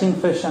are catching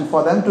fish, and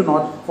for them to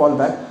not fall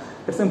back,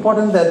 it's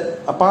important that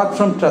apart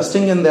from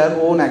trusting in their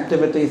own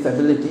activities,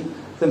 ability,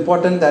 it's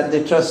important that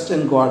they trust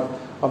in God.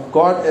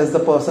 God is the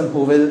person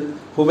who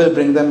will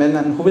bring them in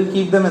and who will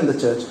keep them in the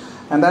church.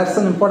 And that's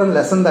an important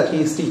lesson that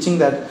He is teaching,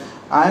 that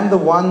I am the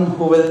one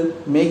who will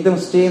make them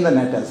stay in the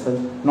net as well.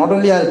 Not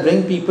only I'll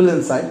bring people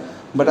inside,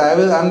 but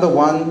I'm the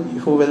one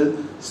who will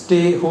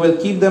stay, who will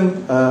keep them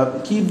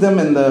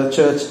in the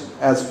church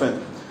as well.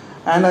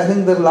 And I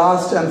think the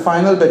last and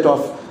final bit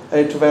of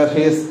it, where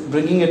he is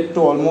bringing it to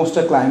almost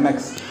a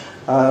climax,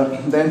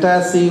 the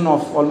entire scene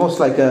of almost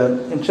like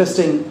a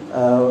interesting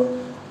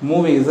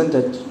movie, isn't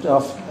it?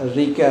 Of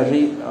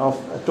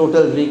a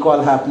total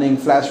recall happening,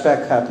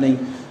 flashback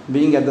happening,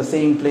 being at the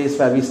same place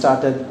where we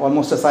started,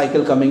 almost a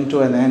cycle coming to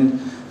an end,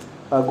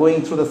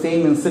 going through the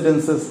same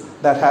incidences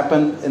that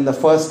happened in the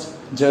first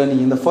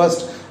journey, in the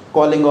first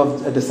calling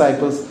of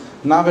disciples.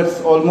 Now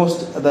it's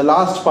almost the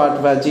last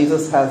part where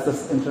Jesus has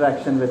this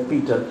interaction with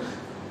Peter.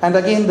 And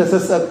again, this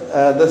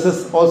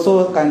is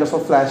also a kind of a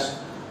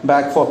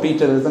flashback for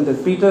Peter, isn't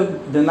it? Peter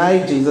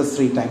denied Jesus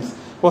 3 times.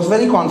 He was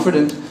very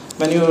confident.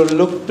 When you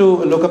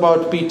look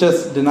about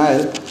Peter's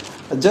denial,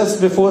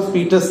 just before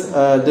Peter's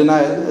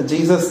denial,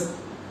 Jesus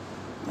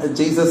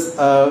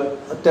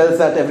tells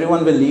that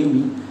everyone will leave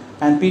me,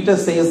 and Peter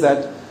says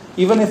that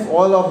even if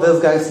all of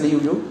these guys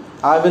leave you,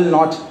 I will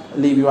not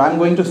leave you. I'm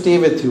going to stay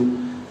with you.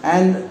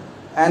 And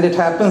it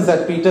happens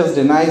that Peter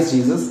denies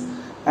Jesus,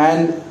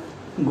 and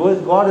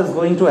God is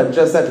going to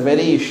address that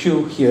very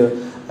issue here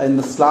in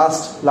this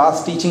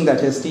last teaching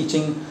that he's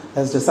teaching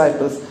his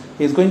disciples.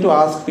 He's going to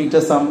ask Peter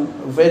some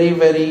very,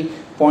 very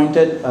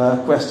pointed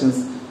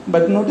questions.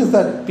 But notice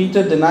that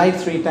Peter denied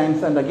 3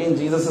 times, and again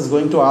Jesus is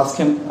going to ask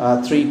him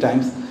 3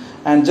 times.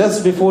 And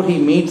just before he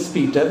meets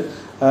Peter,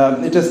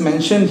 it is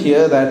mentioned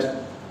here that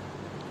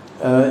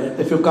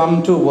if you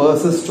come to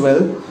verses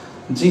 12,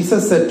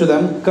 Jesus said to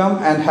them, "Come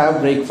and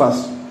have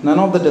breakfast." None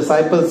of the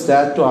disciples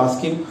dared to ask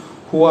him,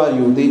 "Who are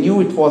you?" They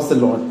knew it was the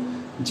Lord.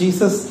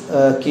 Jesus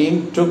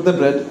came, took the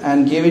bread,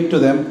 and gave it to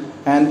them,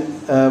 and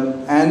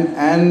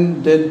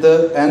did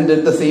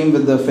the same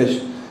with the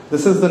fish.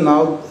 This is the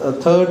now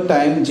 3rd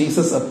time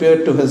Jesus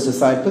appeared to his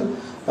disciple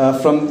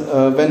from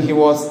when he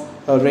was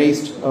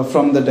raised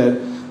from the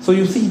dead. So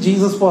you see,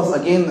 Jesus was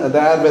again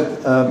there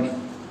with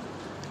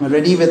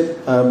ready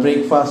with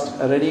breakfast.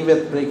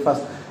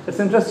 It's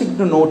interesting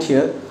to note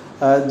here,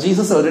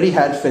 Jesus already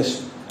had fish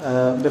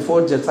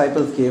before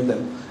disciples gave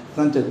them,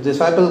 isn't it?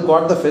 Disciples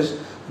got the fish,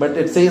 but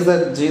it says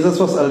that Jesus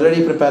was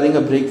already preparing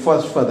a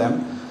breakfast for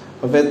them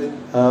with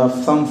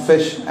some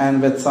fish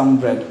and with some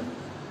bread.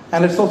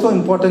 And it's also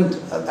important,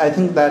 I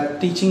think, that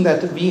teaching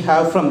that we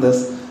have from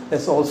this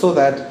is also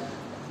that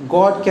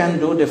God can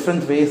do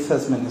different ways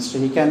his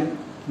ministry. He can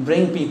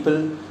bring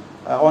people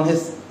on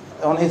his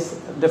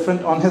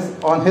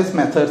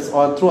methods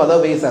or through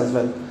other ways as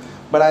well.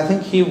 But I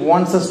think he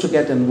wants us to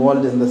get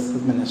involved in this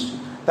ministry.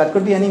 That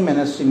could be any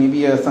ministry,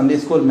 maybe a Sunday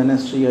school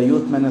ministry, a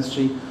youth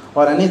ministry,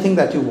 or anything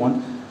that you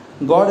want.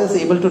 God is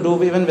able to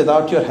do even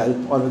without your help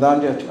or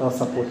without your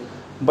support.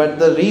 But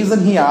the reason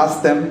he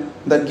asked them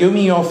that give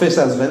me your fish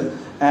as well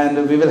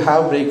and we will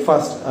have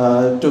breakfast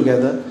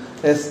together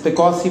is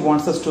because he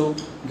wants us to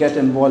get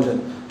involved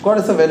in. God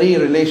is a very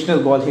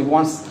relational God. He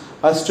wants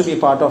us to be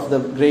part of the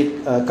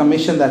great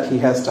commission that he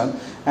has done.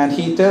 And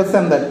he tells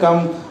them that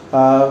come,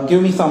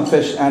 give me some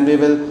fish and we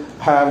will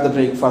have the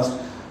breakfast.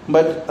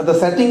 But the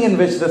setting in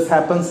which this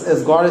happens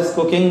is God is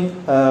cooking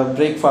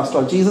breakfast,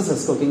 or Jesus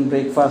is cooking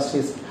breakfast.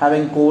 He's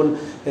having coal,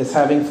 he's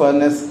having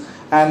furnace.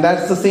 And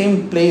that's the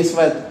same place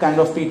where kind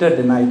of Peter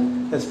denied.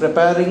 He's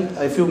preparing,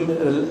 if you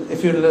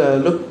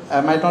look,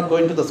 I might not go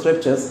into the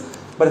scriptures,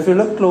 but if you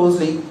look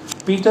closely,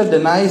 Peter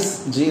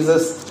denies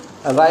Jesus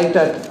right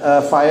at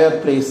a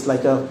fireplace,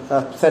 like a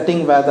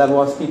setting where there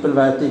was people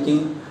were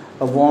taking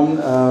a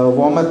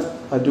warmth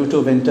due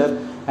to winter,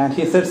 and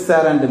he sits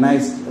there and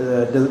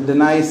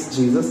denies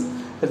Jesus.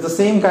 It's the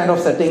same kind of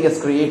setting is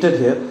created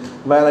here,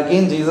 where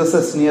again Jesus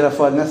is near a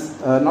furnace,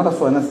 not a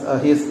furnace,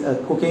 he's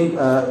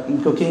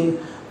cooking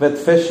with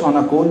fish on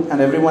a coal,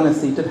 and everyone is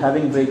seated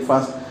having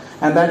breakfast.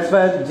 And that's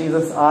where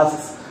Jesus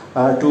asks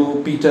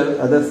to Peter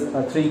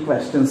these 3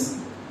 questions.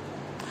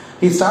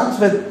 He starts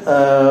with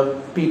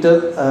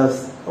Peter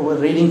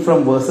reading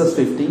from verses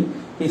 15.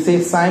 He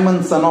says,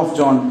 "Simon, son of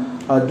John,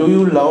 do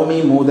you love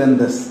me more than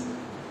this?"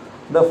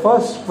 The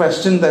first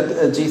question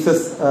that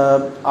Jesus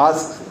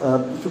asks,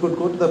 if you could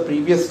go to the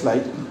previous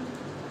slide.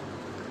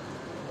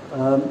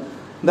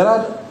 There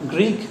are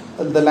Greek,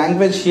 the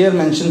language here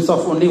mentions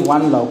of only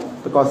one love,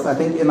 because I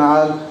think in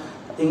our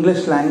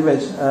English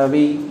language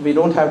we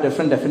don't have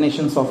different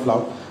definitions of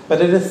love.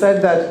 But it is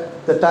said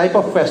that the type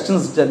of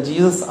questions that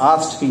Jesus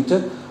asked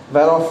Peter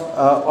were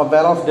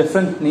of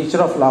different nature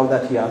of love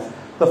that he asked.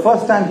 The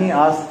first time he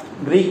asked,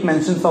 Greek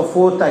mentions of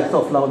 4 types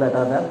of love that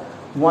are there.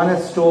 One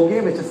is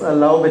storge, which is a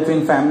love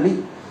between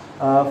family,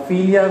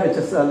 philia, which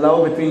is a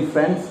love between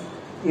friends,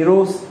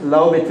 eros,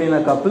 love between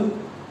a couple,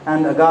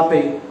 and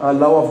agape, a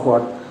love of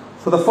God.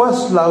 So the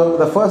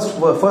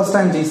first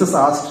time Jesus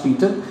asked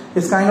Peter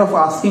is kind of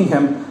asking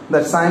him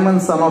that, Simon,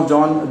 son of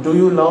John, do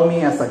you love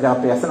me as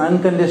agape, as an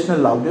unconditional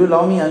love? Do you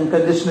love me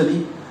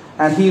unconditionally?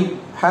 And he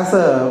has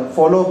a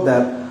follow-up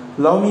there.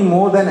 Love me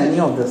more than any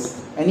of this.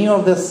 Any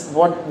of this,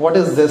 what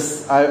is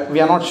this? We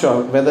are not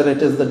sure whether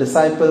it is the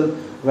disciple,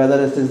 whether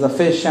it is the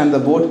fish and the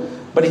boat.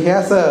 But he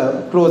has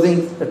a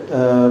closing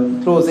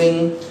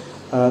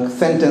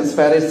sentence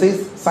where it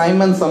says,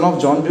 Simon, son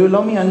of John, do you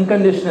love me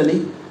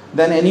unconditionally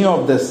than any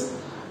of this?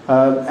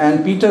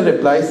 And Peter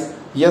replies,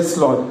 yes,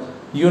 Lord,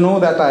 you know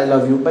that I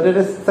love you. But it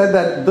is said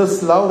that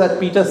this love that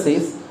Peter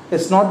says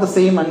is not the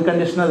same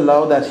unconditional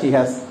love that he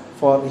has.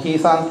 For he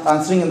is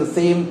answering in the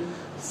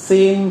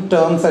same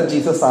terms that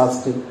Jesus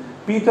asked him.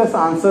 Peter's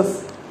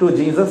answers to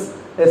Jesus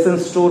is in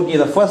storge,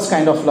 the first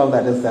kind of love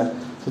that is there.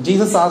 So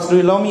Jesus asks, do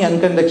you love me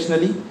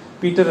unconditionally?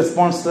 Peter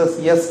responds to us,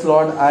 yes,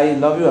 Lord, I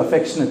love you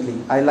affectionately.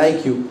 I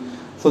like you.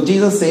 So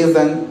Jesus says,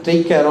 then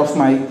take care of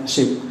my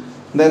sheep.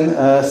 Then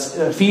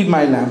feed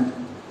my lamb.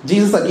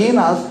 Jesus again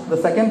asks, the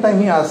second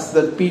time he asks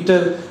that,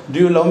 Peter, do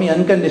you love me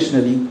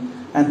unconditionally?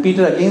 And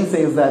Peter again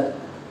says that,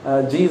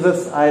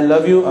 Jesus, I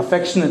love you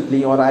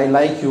affectionately, or I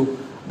like you.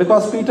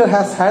 Because Peter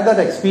has had that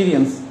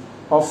experience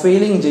of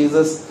failing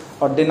Jesus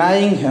or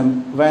denying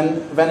him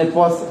when it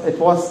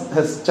was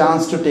his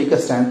chance to take a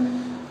stand.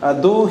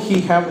 Though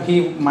he had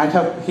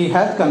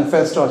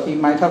confessed, or he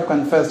might have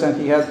confessed and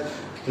he has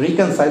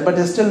reconciled, but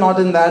he's still not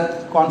in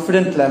that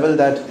confident level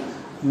that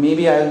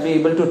maybe I'll be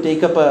able to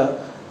take up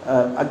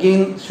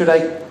again, should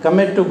I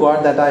commit to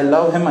God that I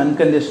love him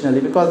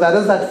unconditionally? Because that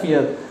is that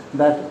fear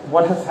that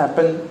what has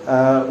happened,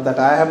 that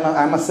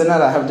I'm a sinner,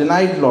 I have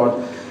denied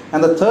Lord.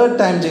 And the third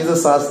time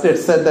Jesus asked, it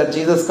said that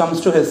Jesus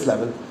comes to his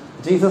level.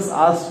 Jesus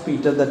asked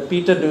Peter that,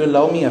 Peter, do you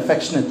love me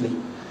affectionately?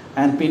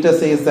 And Peter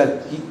says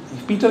that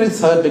Peter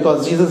is hurt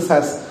because Jesus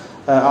has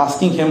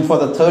asking him for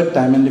the third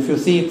time. And if you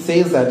see, it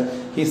says that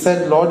he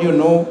said, Lord, you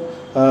know,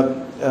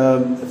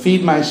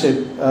 feed my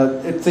sheep.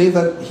 It says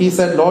that he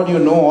said, Lord, you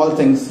know all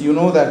things. You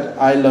know that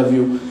I love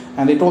you.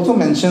 And it also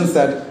mentions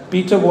that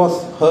Peter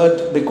was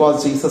hurt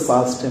because Jesus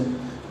asked him.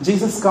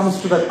 Jesus comes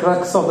to the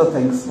crux of the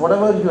things.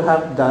 Whatever you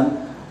have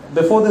done.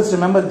 Before this,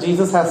 remember,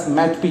 Jesus has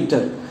met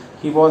Peter.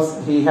 He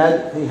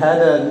had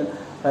an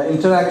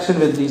interaction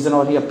with Jesus,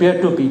 or he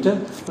appeared to Peter.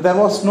 But there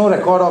was no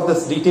record of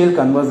this detailed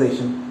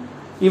conversation.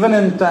 Even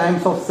in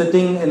times of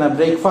sitting in a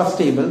breakfast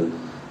table,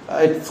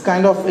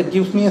 it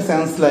gives me a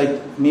sense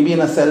like maybe in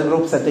a cell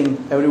group setting,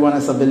 everyone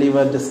is a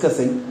believer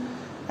discussing,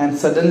 and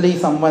suddenly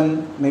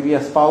someone, maybe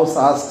a spouse,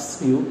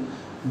 asks you,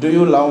 do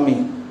you love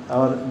me?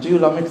 Or do you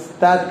love me? It's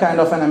that kind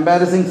of an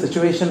embarrassing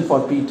situation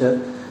for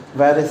Peter,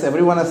 whereas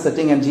everyone is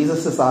sitting and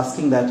Jesus is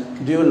asking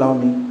that, do you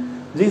love me?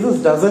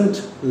 Jesus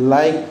doesn't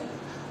like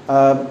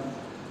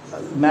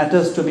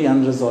matters to be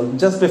unresolved.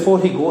 Just before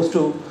he goes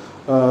to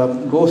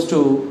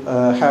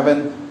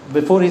heaven,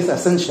 before his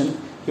ascension,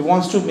 he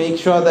wants to make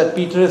sure that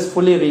Peter is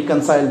fully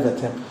reconciled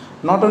with him.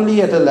 Not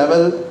only at a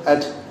level,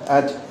 at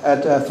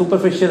a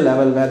superficial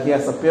level where he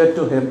has appeared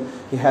to him,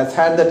 he has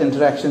had that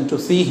interaction to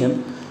see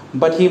him,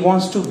 but he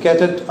wants to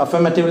get it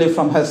affirmatively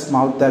from his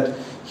mouth that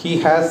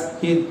he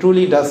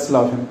truly does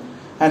love him.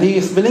 And he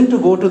is willing to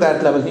go to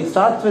that level. He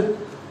starts with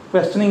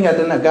questioning at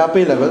an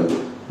agape level,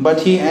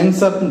 but he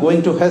ends up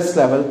going to his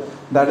level,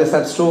 that is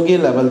at storge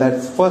level,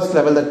 that's first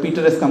level that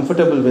Peter is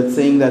comfortable with,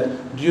 saying that,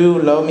 do you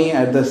love me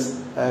at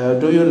this?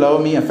 Do you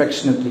love me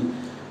affectionately?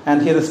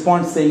 And he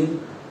responds saying,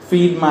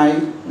 feed my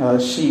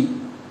sheep.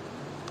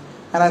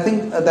 And I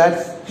think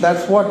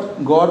that's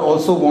what God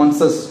also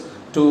wants us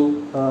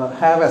to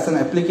have as an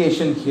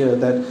application here.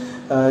 That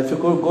if you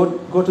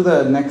go to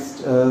the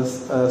next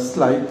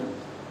slide,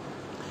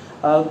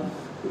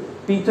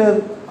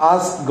 Peter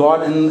asked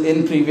God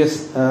in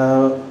previous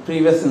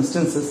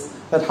instances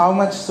that how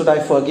much should I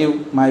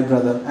forgive my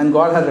brother? And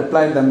God had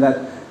replied them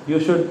that you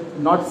should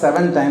not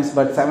 7 times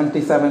but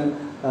 77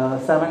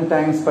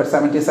 times but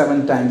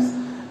 77 times.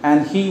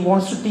 And he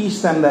wants to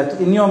teach them that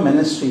in your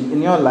ministry,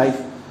 in your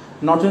life,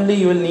 not only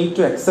you will need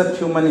to accept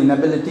human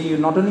inability,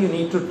 not only you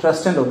need to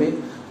trust and obey,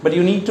 but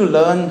you need to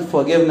learn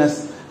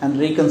forgiveness and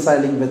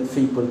reconciling with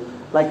people.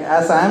 Like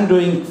as I am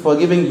doing,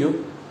 forgiving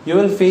you, you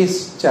will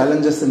face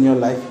challenges in your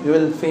life. You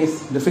will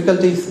face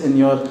difficulties in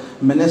your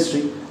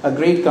ministry, a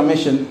great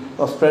commission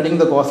of spreading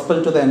the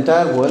gospel to the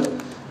entire world,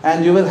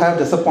 and you will have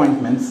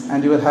disappointments,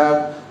 and you will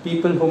have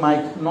people who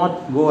might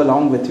not go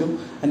along with you,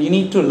 and you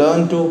need to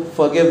learn to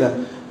forgive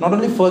them. Not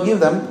only forgive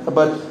them,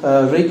 but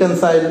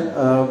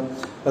reconcile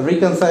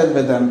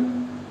with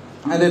them.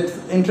 And it's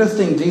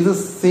interesting,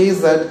 Jesus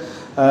says that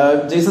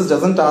Jesus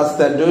doesn't ask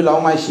that, do you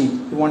love my sheep?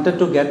 He wanted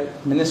to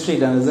get ministry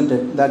done, isn't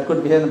it? That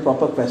could be a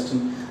proper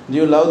question. Do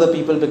you love the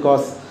people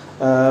because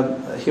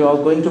he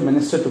was going to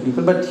minister to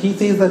people? But he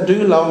says that, do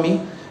you love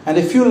me? And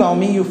if you love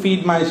me, you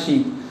feed my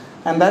sheep.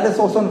 And that is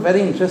also a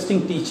very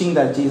interesting teaching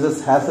that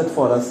Jesus has it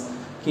for us.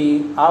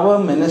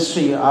 Our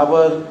ministry,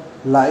 our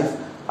life,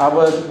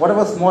 our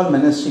whatever small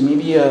ministry,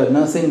 maybe a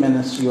nursing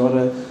ministry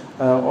or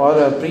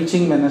a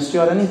preaching ministry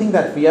or anything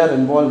that we are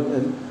involved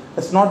in,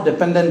 it's not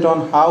dependent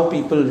on how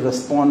people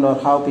respond or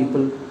how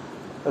people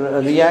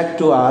react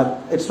to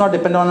it's not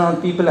dependent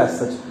on people as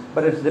such,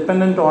 but it's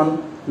dependent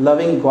on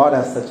loving God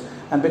as such.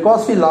 And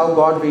because we love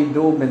God, we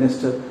do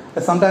minister.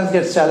 It sometimes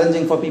gets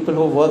challenging for people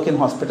who work in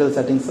hospital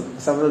settings.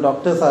 Several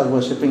doctors are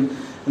worshipping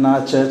in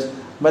our church,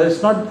 but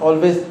it's not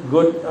always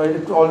good.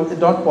 It's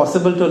not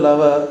possible to love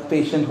a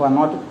patient who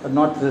are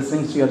not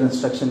listening to your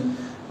instruction.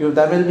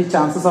 there will be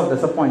chances of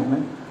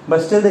disappointment,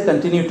 but still they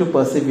continue to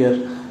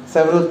persevere.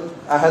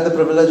 I had the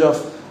privilege of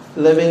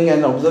living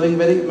and observing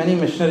many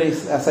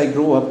missionaries as I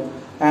grew up,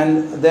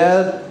 and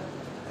their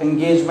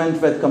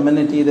engagement with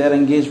community, their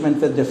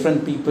engagement with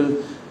different people,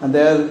 and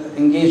their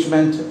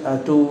engagement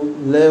to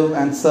live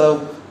and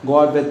serve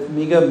God with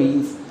meager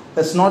means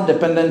is not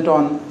dependent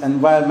on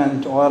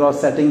environment or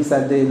settings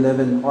that they live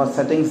in, or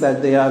settings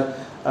that they are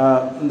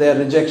their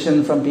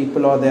rejection from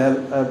people, or their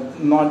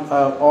not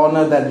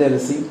honor that they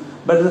receive,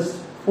 but it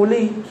is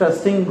fully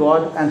trusting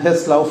God and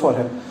His love for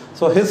Him.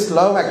 So His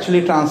love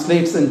actually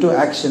translates into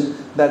action,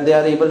 that they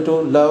are able to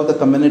love the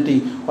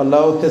community or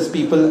love His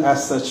people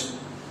as such.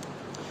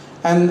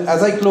 And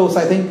as I close,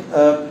 I think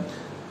the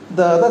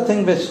other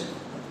thing which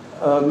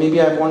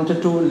maybe I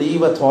wanted to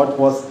leave a thought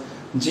was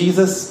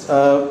Jesus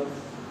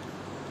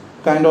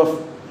kind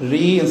of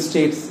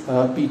reinstates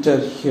Peter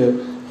here.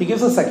 He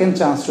gives a second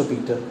chance to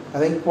Peter. I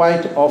think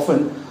quite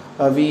often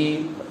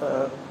we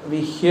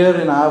hear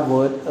in our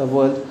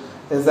world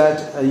is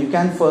that you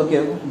can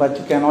forgive, but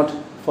you cannot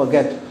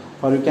forget,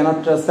 or you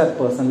cannot trust that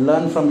person.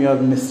 Learn from your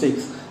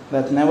mistakes,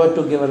 that never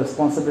to give a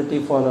responsibility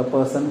for a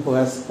person who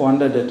has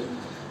squandered it.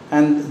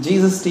 And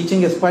Jesus'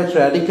 teaching is quite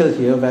radical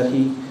here, where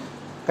He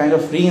kind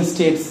of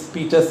reinstates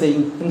Peter,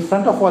 saying in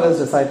front of all His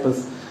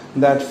disciples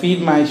that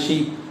feed my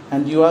sheep,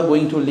 and you are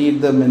going to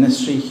lead the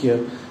ministry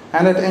here.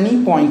 And at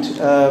any point,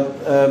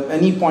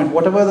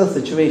 whatever the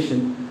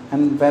situation,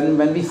 and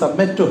when we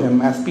submit to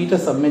Him, as Peter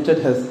submitted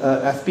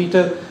as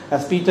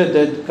Peter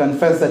did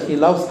confess that he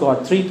loves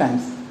God 3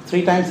 times.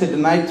 3 times he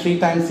denied, 3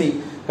 times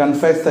he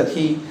confessed that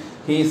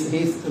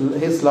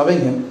he's loving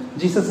Him.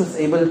 Jesus is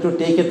able to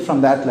take it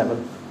from that level,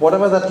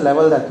 whatever that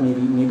level that may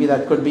be. Maybe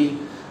that could be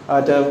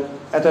at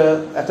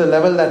a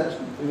level that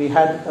we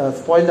had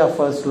spoiled our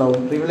first love.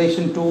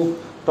 Revelation 2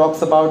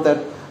 talks about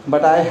that.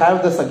 But I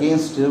have this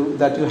against you,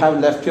 that you have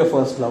left your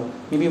first love.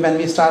 Maybe when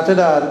we started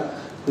our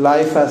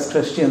life as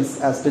Christians,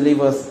 as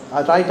believers,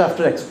 right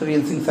after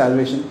experiencing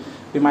salvation,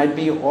 we might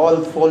be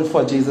all full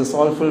for Jesus,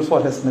 all full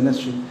for His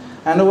ministry.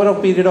 And over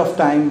a period of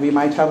time, we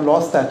might have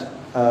lost that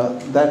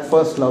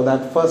first love,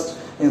 that first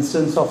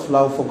instance of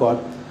love for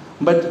God.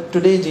 But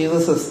today,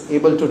 Jesus is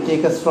able to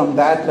take us from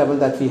that level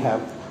that we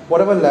have.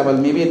 Whatever level,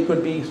 maybe it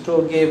could be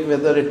storge,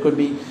 whether it could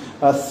be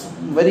a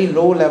very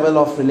low level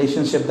of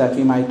relationship that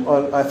we might,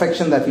 or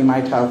affection that we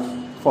might have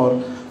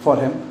for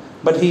Him.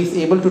 But He is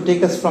able to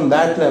take us from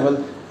that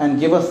level and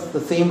give us the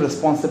same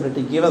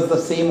responsibility, give us the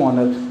same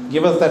honor,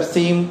 give us that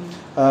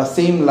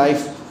same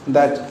life,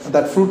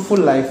 that fruitful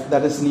life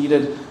that is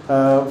needed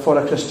for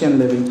a Christian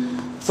living.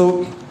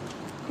 So,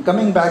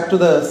 coming back to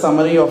the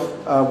summary of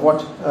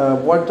what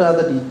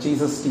are the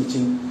Jesus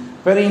teaching,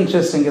 very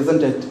interesting,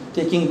 isn't it?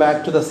 Taking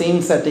back to the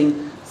same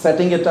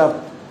setting it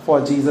up for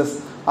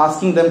Jesus,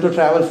 asking them to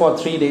travel for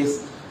 3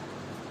 days,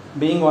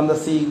 being on the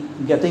sea,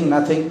 getting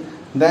nothing,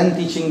 then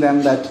teaching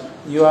them that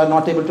you are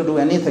not able to do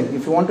anything.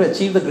 If you want to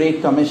achieve the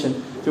Great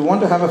Commission, if you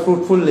want to have a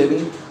fruitful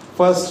living,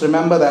 first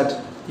remember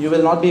that you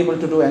will not be able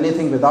to do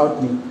anything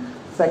without me.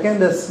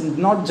 Second is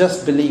not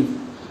just believe.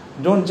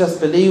 Don't just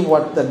believe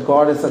that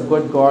God is a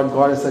good God,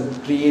 God is a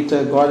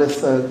creator,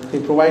 He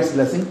provides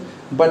blessing,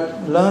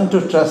 but learn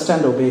to trust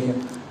and obey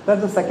Him.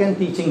 That's the second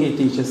teaching He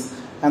teaches.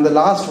 And the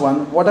last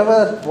one,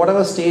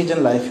 whatever stage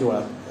in life you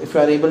are, if you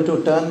are able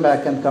to turn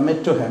back and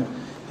commit to Him,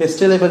 He's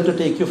still able to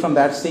take you from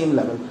that same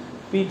level.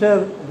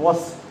 Peter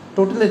was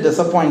totally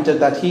disappointed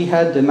that he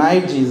had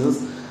denied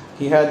Jesus.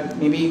 He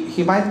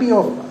might be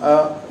of,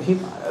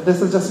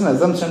 this is just an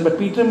assumption, but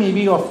Peter may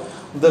be of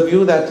the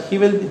view that he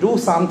will do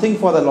something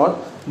for the Lord,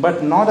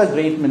 but not a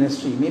great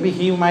ministry. Maybe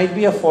he might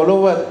be a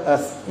follower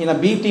in a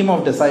B team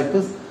of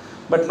disciples,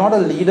 but not a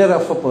leader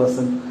of a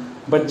person.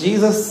 But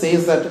Jesus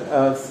says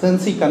that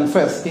since he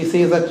confessed, He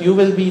says that you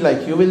will be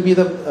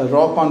the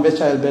rock on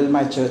which I will build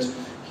my church.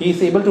 He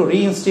is able to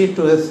reinstate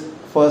to His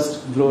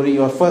first glory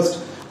or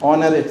first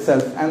honor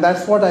itself. And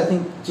that's what I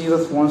think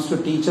Jesus wants to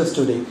teach us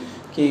today.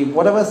 Okay,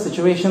 whatever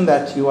situation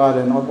that you are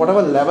in, or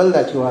whatever level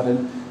that you are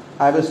in,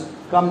 I will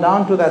come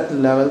down to that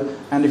level.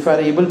 And if you are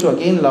able to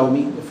again love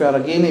me, if you are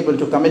again able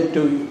to commit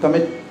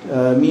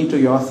me to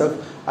yourself,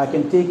 I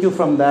can take you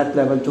from that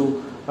level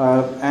to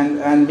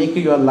and make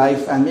your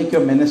life and make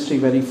your ministry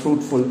very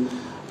fruitful.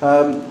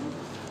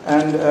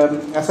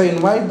 As I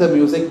invite the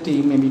music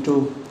team maybe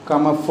to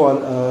come up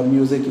for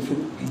music,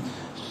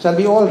 shall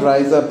we all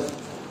rise up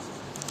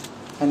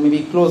and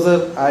maybe close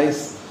our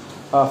eyes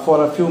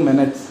for a few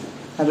minutes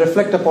and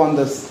reflect upon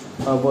this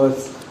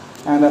verse.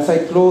 And as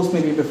I close,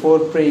 maybe before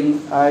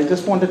praying, I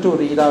just wanted to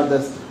read out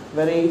this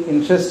very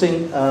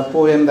interesting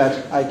poem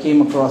that I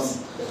came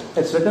across.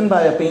 It's written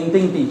by a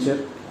painting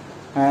teacher,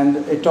 and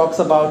it talks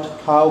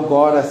about how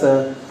God as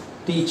a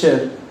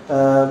teacher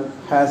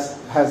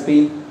has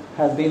been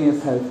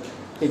His help.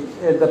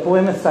 The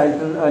poem is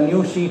titled "A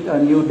New Sheet,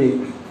 A New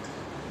Day."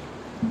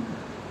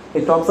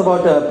 It talks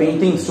about a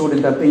painting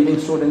student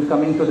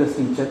coming to this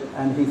teacher,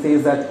 and he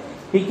says that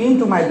he came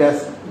to my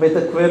desk with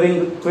a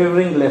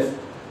quivering lip.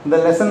 The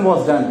lesson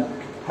was done.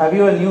 Have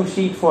you a new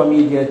sheet for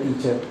me, dear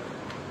teacher?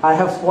 I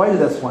have spoiled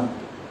this one.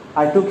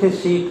 I took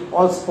his sheet,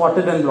 all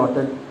spotted and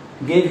blotted,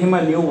 gave him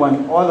a new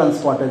one, all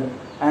unspotted,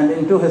 and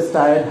into his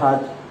tired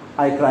heart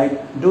I cried,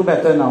 "Do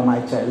better now, my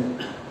child."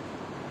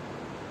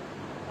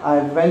 I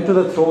went to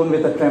the throne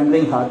with a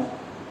trembling heart.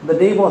 The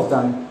day was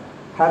done.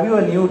 "Have you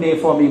a new day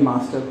for me,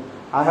 Master?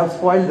 I have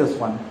spoiled this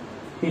one."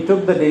 He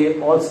took the day,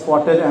 all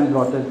spotted and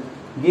blotted,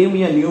 gave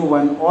me a new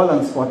one, all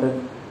unspotted,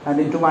 and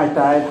into my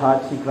tired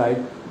heart he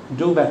cried,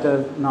 "Do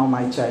better now,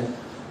 my child."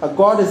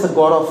 God is a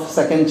God of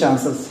second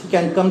chances. He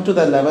can come to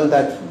the level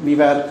that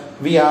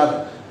we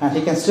are, and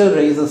He can still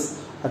raise us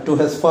to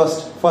His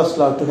first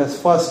love, to His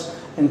first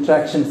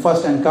interaction,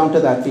 first encounter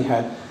that we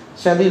had.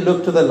 Shall we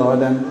look to the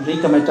Lord and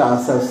recommit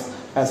ourselves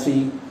as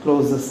we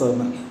close this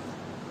sermon?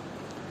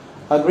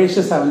 Our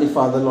gracious Heavenly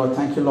Father, Lord,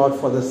 thank you, Lord,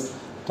 for this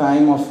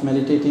time of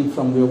meditating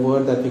from your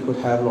word that we could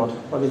have, Lord.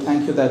 Lord, we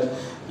thank you that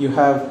you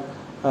have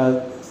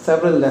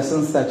several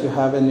lessons that you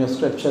have in your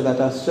scripture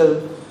that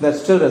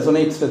still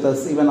resonates with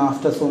us even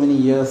after so many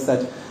years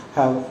that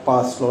have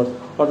passed, Lord.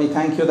 Lord, we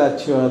thank you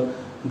that your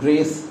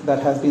grace that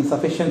has been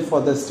sufficient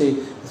for this day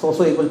is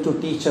also able to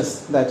teach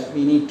us that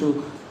we need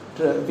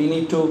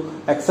to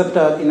accept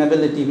our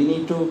inability. We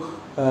need to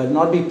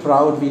not be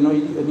proud. We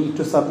need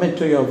to submit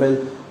to your will,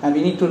 and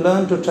we need to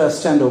learn to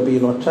trust and obey,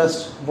 Lord.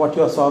 Trust what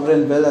your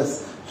sovereign will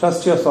is.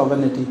 Trust your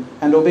sovereignty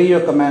and obey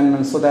your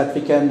commandments so that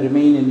we can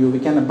remain in you. We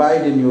can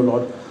abide in you,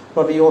 Lord.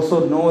 Lord, we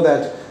also know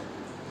that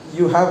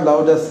you have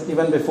loved us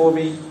even before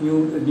we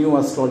knew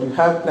us, Lord. You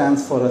have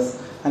plans for us.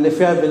 And if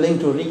we are willing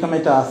to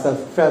recommit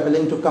ourselves, if we are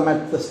willing to come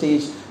at the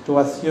stage to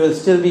us, you will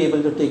still be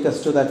able to take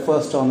us to that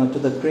first honor, to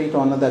the great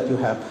honor that you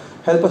have.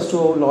 Help us to,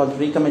 Lord,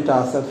 recommit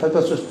ourselves. Help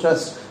us to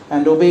trust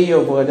and obey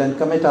your word and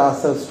commit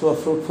ourselves to a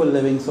fruitful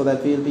living so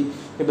that we will be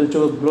able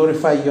to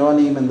glorify your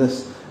name in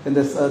this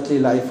earthly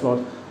life, Lord.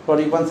 Lord,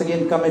 we once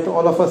again commit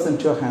all of us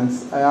into your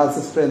hands. I ask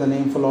this prayer in the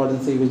name of Lord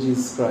and Savior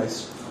Jesus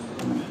Christ.